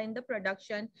small they are in the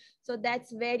production. So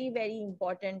that's very, very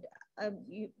important.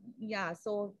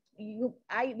 So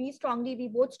we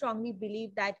both strongly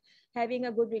believe that having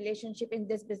a good relationship in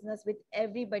this business with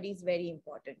everybody is very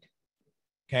important.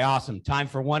 Okay, awesome. Time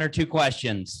for 1 or 2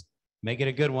 questions. Make it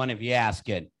a good one if you ask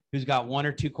it. Who's got 1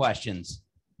 or 2 questions?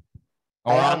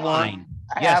 Or online?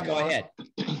 Yes, go ahead.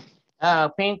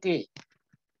 Pinky,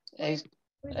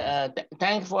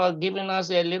 thanks for giving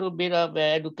us a little bit of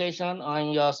education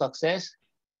on your success.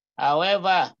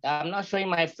 However, I'm not showing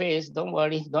my face. Don't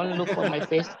worry. Don't look for my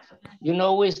face. You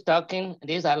know who is talking.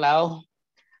 This allowed.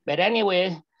 But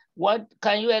anyway, what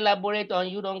can you elaborate on?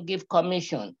 You don't give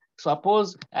commission.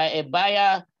 Suppose a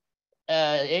buyer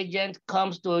agent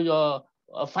comes to your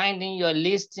finding your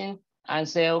listing and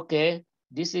say, okay,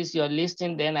 this is your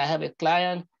listing. Then I have a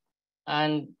client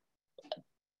and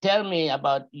tell me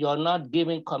about you're not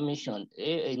giving commission.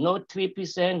 No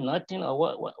 3%, nothing,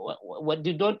 or what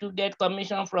don't you get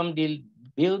commission from the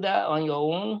builder on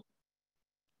your own?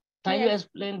 Can you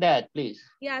explain that, please?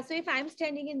 Yeah, so if I'm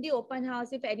standing in the open house,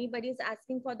 if anybody is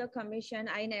asking for the commission,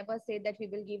 I never say that we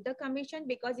will give the commission,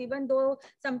 because even though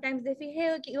sometimes they say,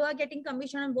 hey, you are getting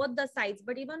commission on both the sides,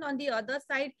 but even on the other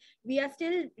side, we are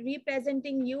still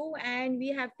representing you and we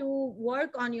have to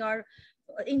work on your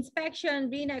inspection,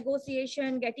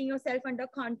 renegotiation, getting yourself under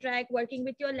contract, working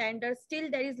with your lender. Still,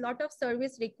 there is a lot of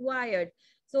service required.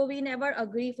 So we never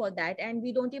agree for that. And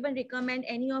we don't even recommend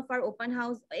any of our open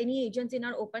house, any agents in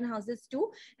our open houses too.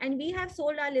 And we have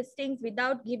sold our listings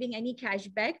without giving any cash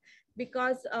back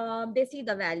because they see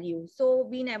the value. So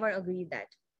we never agree that.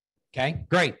 Okay,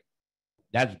 great.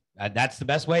 That's the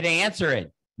best way to answer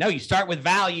it. No, you start with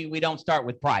value. We don't start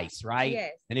with price, right?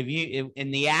 Yes. And if you,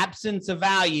 in the absence of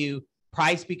value,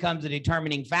 price becomes a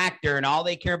determining factor and all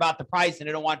they care about the price and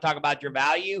they don't want to talk about your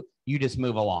value, you just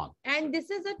move along. And this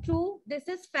is this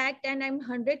is fact, and I'm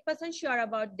 100% sure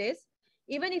about this.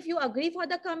 Even if you agree for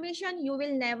the commission, you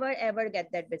will never ever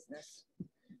get that business.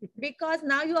 Because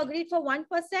now you agreed for 1%,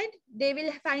 they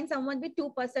will find someone with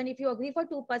 2%. If you agree for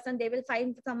 2%, they will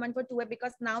find someone for 2%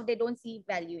 because now they don't see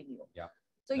value in you. Yeah.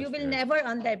 So you will never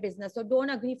earn their business. So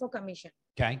don't agree for commission.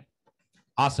 Okay.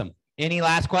 Awesome. Any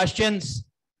last questions?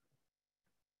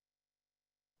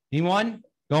 Anyone?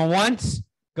 Going once?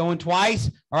 Going twice?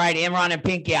 All right, Imran and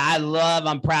Pinky,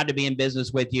 I'm proud to be in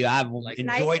business with you. I've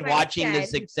enjoyed watching the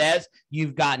success.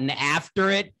 You've gotten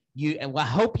after it. And what I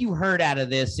hope you heard out of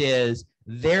this is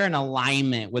they're in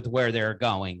alignment with where they're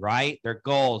going, right? Their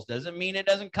goals. Doesn't mean it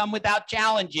doesn't come without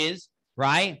challenges,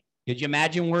 right? Could you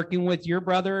imagine working with your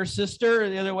brother or sister or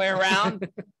the other way around?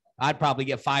 I'd probably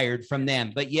get fired from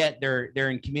them, but yet they're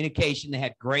in communication. They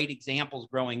had great examples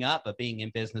growing up of being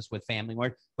in business with family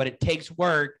work, but it takes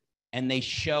work and they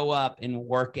show up and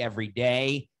work every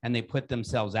day and they put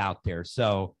themselves out there.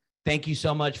 So thank you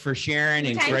so much for sharing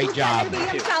and great job.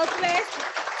 Southwest.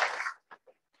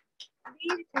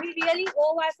 We really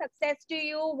owe our success to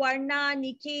you. Varna,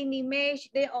 Nikki, Nimesh,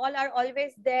 they all are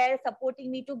always there supporting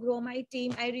me to grow my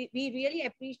team. We really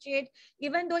appreciate,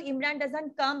 even though Imran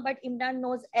doesn't come, but Imran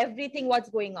knows everything what's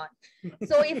going on.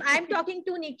 So if I'm talking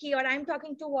to Nikki or I'm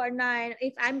talking to Varna, and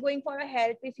if I'm going for a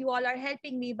help, if you all are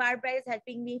helping me, Barbara is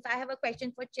helping me. If I have a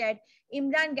question for Chad,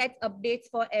 Imran gets updates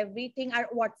for everything. Our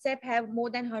WhatsApp have more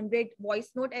than 100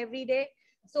 voice note every day.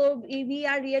 So we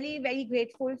are really very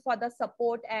grateful for the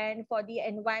support and for the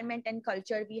environment and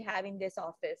culture we have in this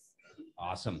office.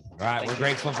 Awesome. All right. We're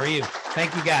grateful for you.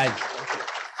 Thank you, guys.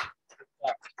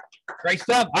 Great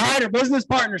stuff. All right. Our business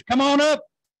partners, come on up.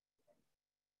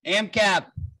 AMCAP,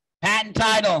 Patent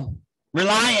Title,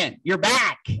 Reliant, you're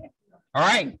back. All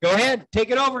right. Go ahead. Take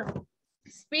it over.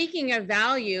 Speaking of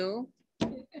value,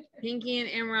 Pinky and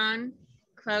Imran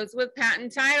close with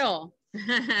Patent Title.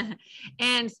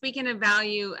 And speaking of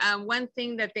value, one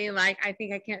thing that they like, I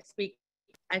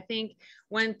think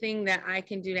one thing that I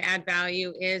can do to add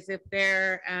value is if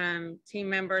their team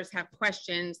members have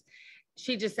questions,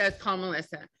 she just says, call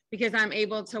Melissa, because I'm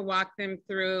able to walk them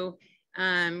through,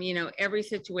 every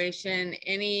situation,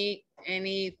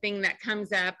 anything that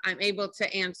comes up, I'm able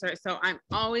to answer. So I'm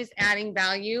always adding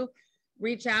value.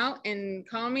 Reach out and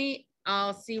call me.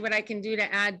 I'll see what I can do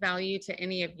to add value to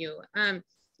any of you.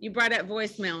 You brought up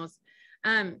voicemails.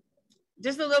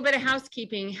 Just a little bit of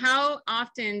housekeeping. How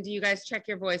often do you guys check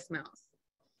your voicemails?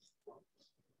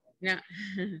 No,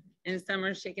 and some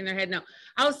are shaking their head no.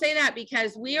 I'll say that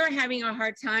because we are having a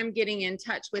hard time getting in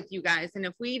touch with you guys. And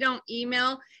if we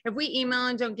email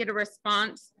and don't get a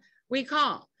response, we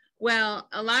call. Well,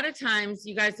 a lot of times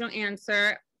you guys don't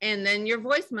answer and then your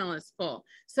voicemail is full.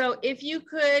 So if you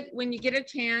could, when you get a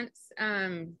chance,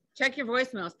 check your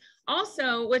voicemails.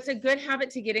 Also, what's a good habit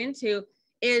to get into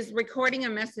is recording a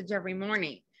message every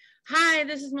morning. Hi,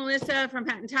 this is Melissa from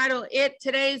Patent Title.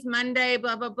 Today's Monday,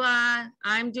 blah, blah, blah.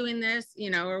 I'm doing this,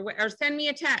 or send me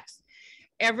a text.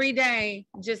 Every day,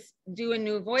 just do a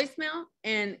new voicemail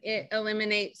and it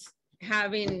eliminates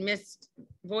having missed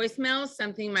voicemails.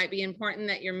 Something might be important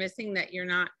that you're missing that you're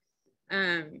not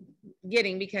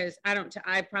getting, because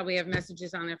I probably have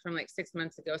messages on there from like 6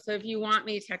 months ago. So if you want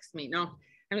me, text me. No,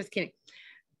 I'm just kidding.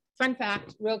 Fun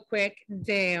fact, real quick,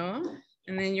 Dale,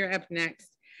 and then you're up next.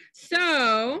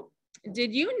 So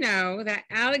did you know that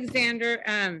Alexander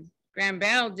Graham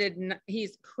Bell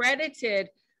he's credited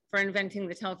for inventing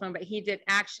the telephone, but he did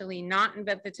actually not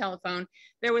invent the telephone.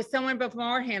 There was someone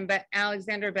before him, but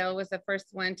Alexander Bell was the first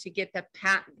one to get the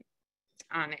patent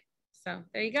on it. So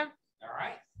there you go. All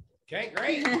right. Okay,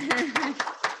 great.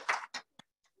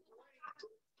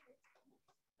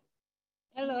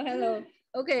 Hello.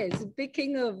 Okay,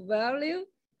 speaking of value,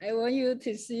 I want you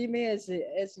to see me as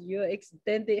your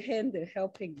extended hand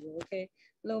helping you, okay?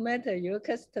 No matter your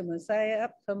customer sign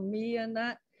up for me or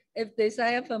not, if they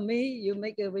sign up for me, you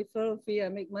make a referral fee, I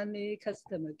make money,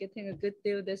 customer getting a good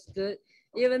deal, that's good.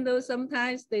 Even though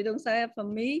sometimes they don't sign up for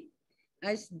me,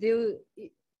 I still,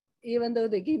 even though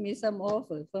they give me some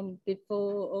offer from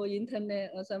before or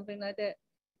internet or something like that,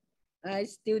 I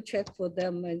still check for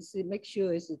them and make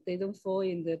sure they don't fall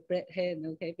in the bread hand,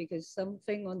 okay? Because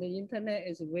something on the internet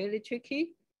is really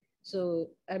tricky.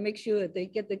 So I make sure they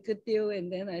get the good deal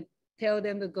and then I tell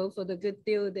them to go for the good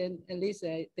deal, then at least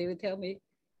they will tell me,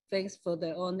 thanks for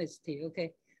the honesty,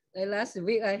 okay? Like last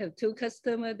week, I have 2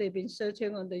 customers, they've been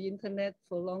searching on the internet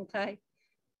for a long time.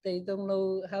 They don't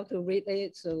know how to read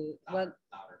it, so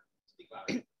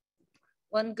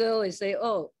one girl is say,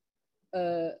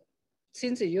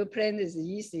 since your plan is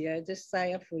easy, I just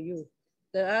sign up for you.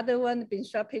 The other one been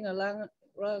shopping around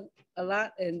a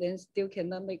lot and then still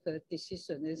cannot make a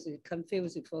decision. It's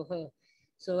confusing for her.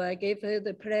 So I gave her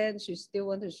the plan. She still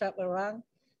want to shop around.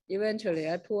 Eventually,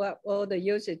 I pull up all the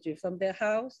usage from their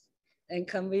house and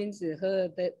convince her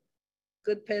that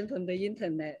good plan from the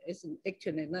internet is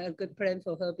actually not a good plan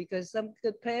for her, because some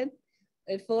good plan,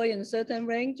 it fall in certain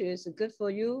ranges, good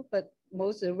for you, but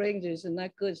most of the ranges are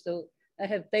not good. So I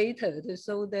have data to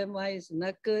show them why it's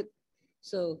not good.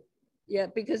 So yeah,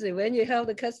 because when you help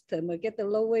the customer get the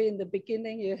lower in the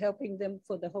beginning, you're helping them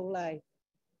for the whole life,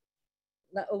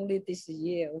 not only this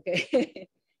year, okay?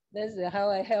 That's how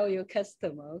I help your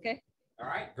customer, okay? All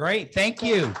right, great, thank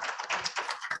you.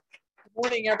 Good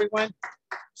morning, everyone.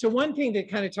 So one thing to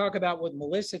kind of talk about what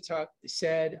Melissa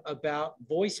said about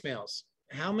voicemails.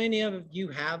 How many of you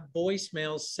have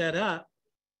voicemails set up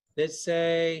that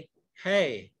say,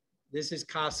 hey, this is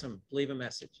Qasim, leave a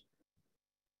message?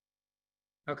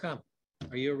 How come?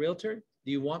 Are you a realtor?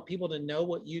 Do you want people to know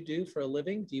what you do for a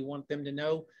living? Do you want them to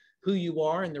know who you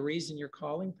are and the reason you're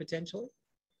calling potentially?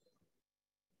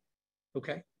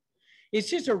 Okay. It's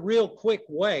just a real quick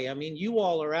way. I mean, you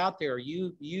all are out there.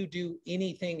 You do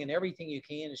anything and everything you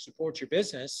can to support your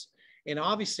business. And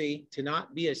obviously, to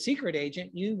not be a secret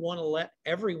agent, you want to let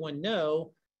everyone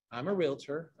know, I'm a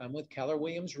realtor. I'm with Keller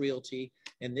Williams Realty,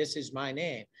 and this is my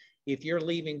name. If you're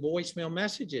leaving voicemail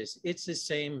messages, it's the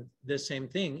same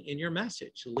thing in your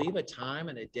message. Leave a time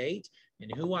and a date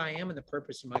and who I am and the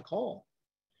purpose of my call.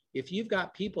 If you've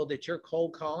got people that you're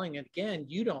cold calling, and again,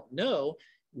 you don't know,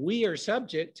 we are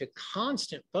subject to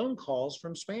constant phone calls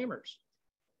from spammers.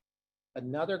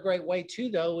 Another great way too,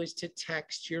 though, is to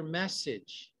text your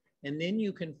message, and then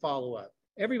you can follow up.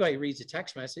 Everybody reads a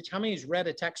text message. How many has read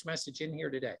a text message in here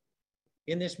today,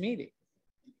 in this meeting?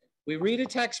 We read a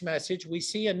text message, we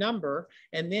see a number,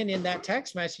 and then in that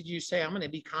text message, you say, I'm going to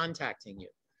be contacting you.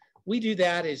 We do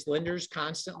that as lenders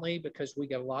constantly because we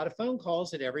get a lot of phone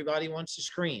calls that everybody wants to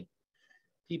screen.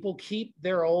 People keep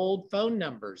their old phone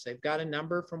numbers. They've got a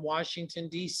number from Washington,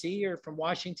 D.C. or from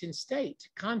Washington State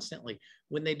constantly.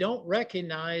 When they don't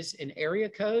recognize an area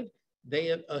code,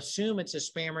 they assume it's a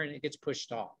spammer and it gets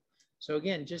pushed off. So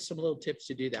again, just some little tips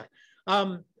to do that.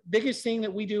 Biggest thing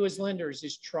that we do as lenders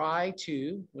is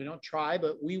we don't try,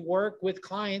 but we work with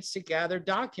clients to gather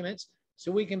documents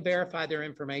so we can verify their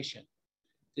information.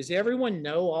 Does everyone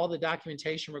know all the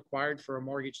documentation required for a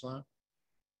mortgage loan?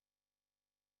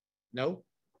 No?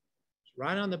 It's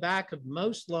right on the back of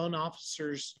most loan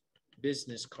officers'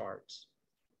 business cards.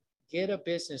 Get a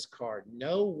business card.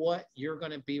 Know what you're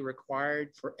going to be required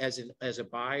for as a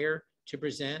buyer to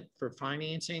present for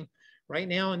financing. Right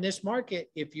now in this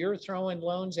market, if you're throwing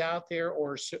loans out there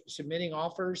or submitting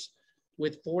offers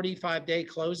with 45-day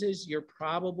closes, you're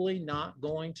probably not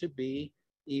going to be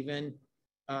even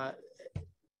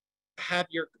have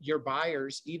your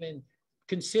buyers even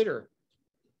consider.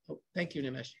 Oh, thank you,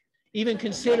 Nimesh. Even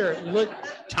consider,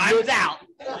 time's out.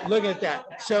 Look at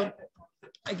that. So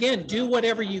again, do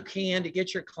whatever you can to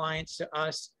get your clients to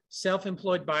us.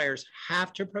 Self-employed buyers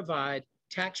have to provide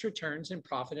tax returns and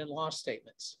profit and loss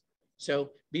statements.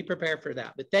 So be prepared for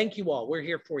that. But thank you all. We're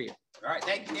here for you. All right.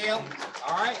 Thank you, Neil.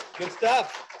 All right. Good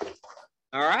stuff.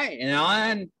 All right. And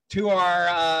on to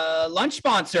our lunch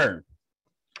sponsor,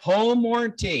 Home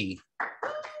Warranty.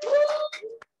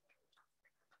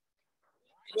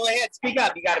 Go ahead. Speak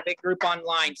up. You got a big group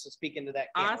online, so speak into that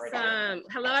camera. Awesome.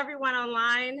 Hello, everyone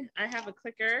online. I have a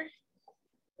clicker.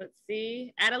 Let's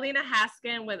see. Adelina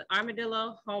Haskin with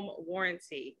Armadillo Home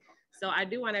Warranty. So I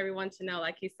do want everyone to know,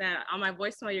 like he said, on my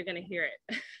voicemail, you're going to hear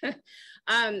it.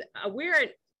 We're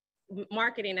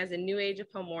marketing as a new age of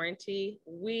home warranty.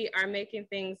 We are making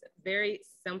things very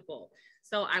simple.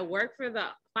 So I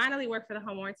finally work for the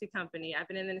home warranty company. I've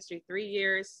been in the industry 3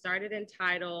 years, started in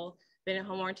title, been in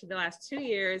home warranty the last 2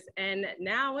 years, and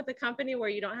now with a company where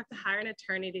you don't have to hire an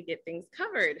attorney to get things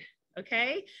covered,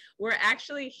 okay? We're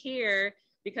actually here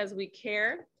because we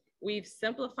care. We've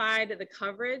simplified the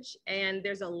coverage, and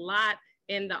there's a lot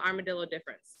in the Armadillo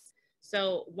difference.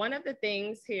 So one of the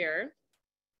things here,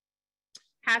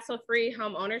 hassle-free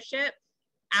home ownership.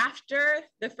 After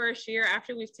the first year,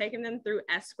 after we've taken them through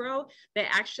escrow, they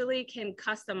actually can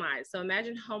customize. So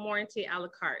imagine home warranty a la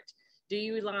carte. Do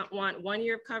you want 1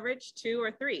 year of coverage, 2 or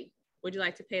 3? Would you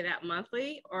like to pay that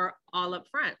monthly or all up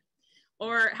front?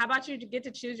 Or how about you get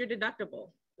to choose your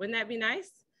deductible? Wouldn't that be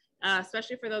nice?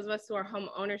 Especially for those of us who are home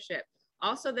ownership.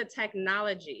 Also the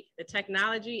technology. The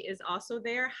technology is also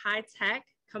there, high tech,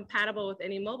 compatible with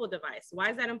any mobile device. Why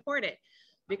is that important?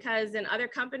 Because in other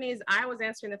companies, I was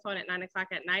answering the phone at 9 o'clock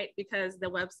at night because the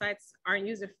websites aren't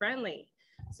user friendly.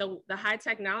 So the high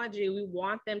technology, we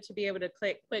want them to be able to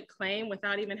click quick claim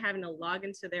without even having to log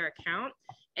into their account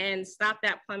and stop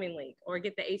that plumbing leak or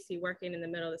get the AC working in the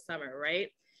middle of the summer, right?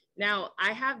 Now,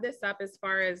 I have this up as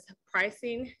far as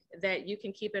pricing that you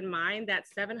can keep in mind. That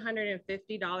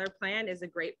 $750 plan is a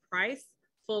great price,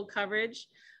 full coverage.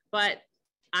 But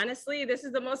honestly, this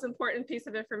is the most important piece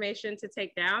of information to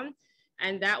take down.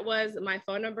 And that was my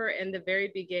phone number in the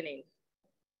very beginning.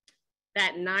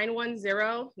 That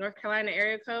 910 North Carolina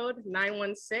area code,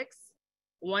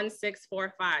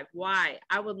 916-1645. Why?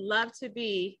 I would love to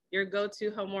be your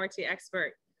go-to home warranty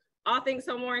expert. All things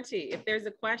home warranty. If there's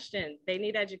a question, they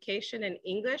need education in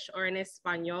English or in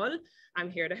Espanol,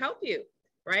 I'm here to help you,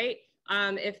 right?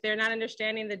 If they're not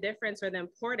understanding the difference or the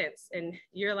importance and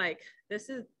you're like,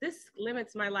 this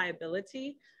limits my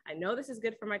liability. I know this is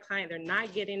good for my client. They're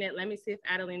not getting it. Let me see if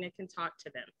Adelina can talk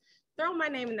to them. Throw my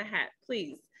name in the hat,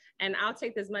 please. And I'll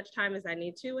take as much time as I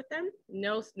need to with them.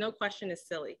 No question is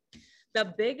silly.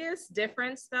 The biggest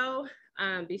difference though,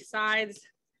 besides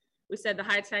we said the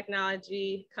high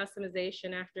technology,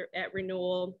 customization at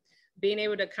renewal, being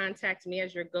able to contact me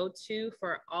as your go-to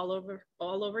for all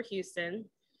over Houston,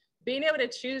 being able to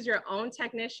choose your own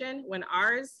technician when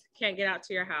ours can't get out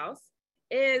to your house,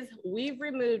 is we've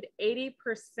removed 80%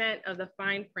 of the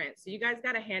fine print. So you guys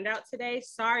got a handout today.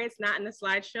 Sorry, it's not in the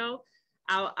slideshow.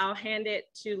 I'll hand it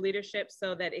to leadership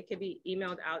so that it can be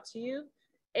emailed out to you.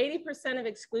 80% of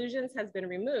exclusions has been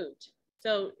removed.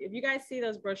 So if you guys see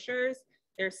those brochures,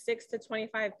 there's 6 to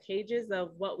 25 pages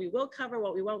of what we will cover,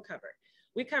 what we won't cover.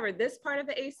 We cover this part of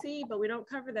the AC, but we don't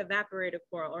cover the evaporator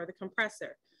coil or the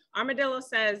compressor. Armadillo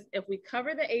says, if we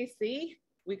cover the AC,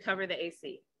 we cover the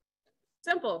AC.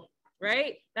 Simple,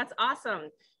 right? That's awesome.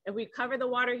 If we cover the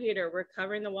water heater, we're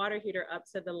covering the water heater up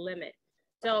to the limit.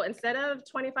 So instead of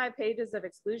 25 pages of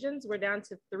exclusions, we're down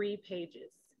to 3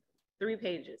 pages, 3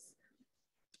 pages.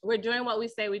 We're doing what we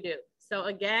say we do. So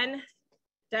again,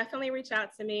 definitely reach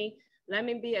out to me. Let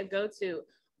me be a go-to.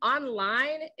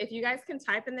 Online, if you guys can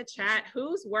type in the chat,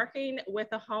 who's working with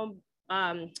a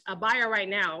buyer right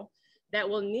now that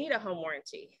will need a home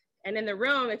warranty? And in the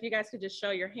room, if you guys could just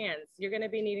show your hands, you're gonna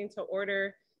be needing to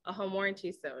order a home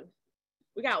warranty soon.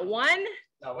 We got 1.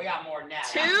 No, we got more than that.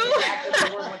 2.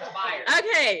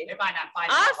 Okay. They might not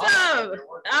find awesome.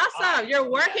 Awesome. You're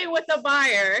working with a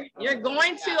buyer. You're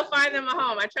going to find them a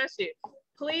home. I trust you.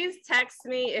 Please text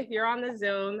me if you're on the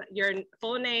Zoom, your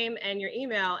full name and your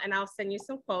email, and I'll send you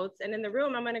some quotes. And in the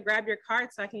room, I'm going to grab your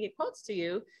card so I can get quotes to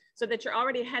you so that you're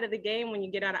already ahead of the game. When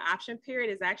you get out of option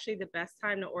period is actually the best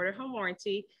time to order home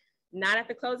warranty. Not at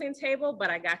the closing table, but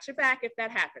I got your back if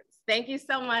that happens. Thank you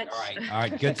so much. All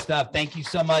right, good stuff. Thank you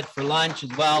so much for lunch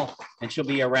as well. And she'll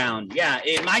be around. Yeah,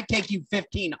 it might take you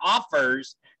 15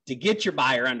 offers to get your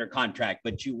buyer under contract,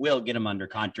 but you will get them under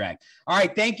contract. All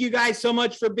right, thank you guys so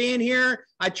much for being here.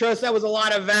 I trust that was a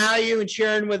lot of value and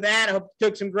sharing with that. I hope you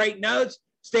took some great notes.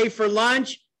 Stay for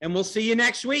lunch, and we'll see you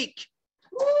next week.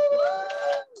 Woo!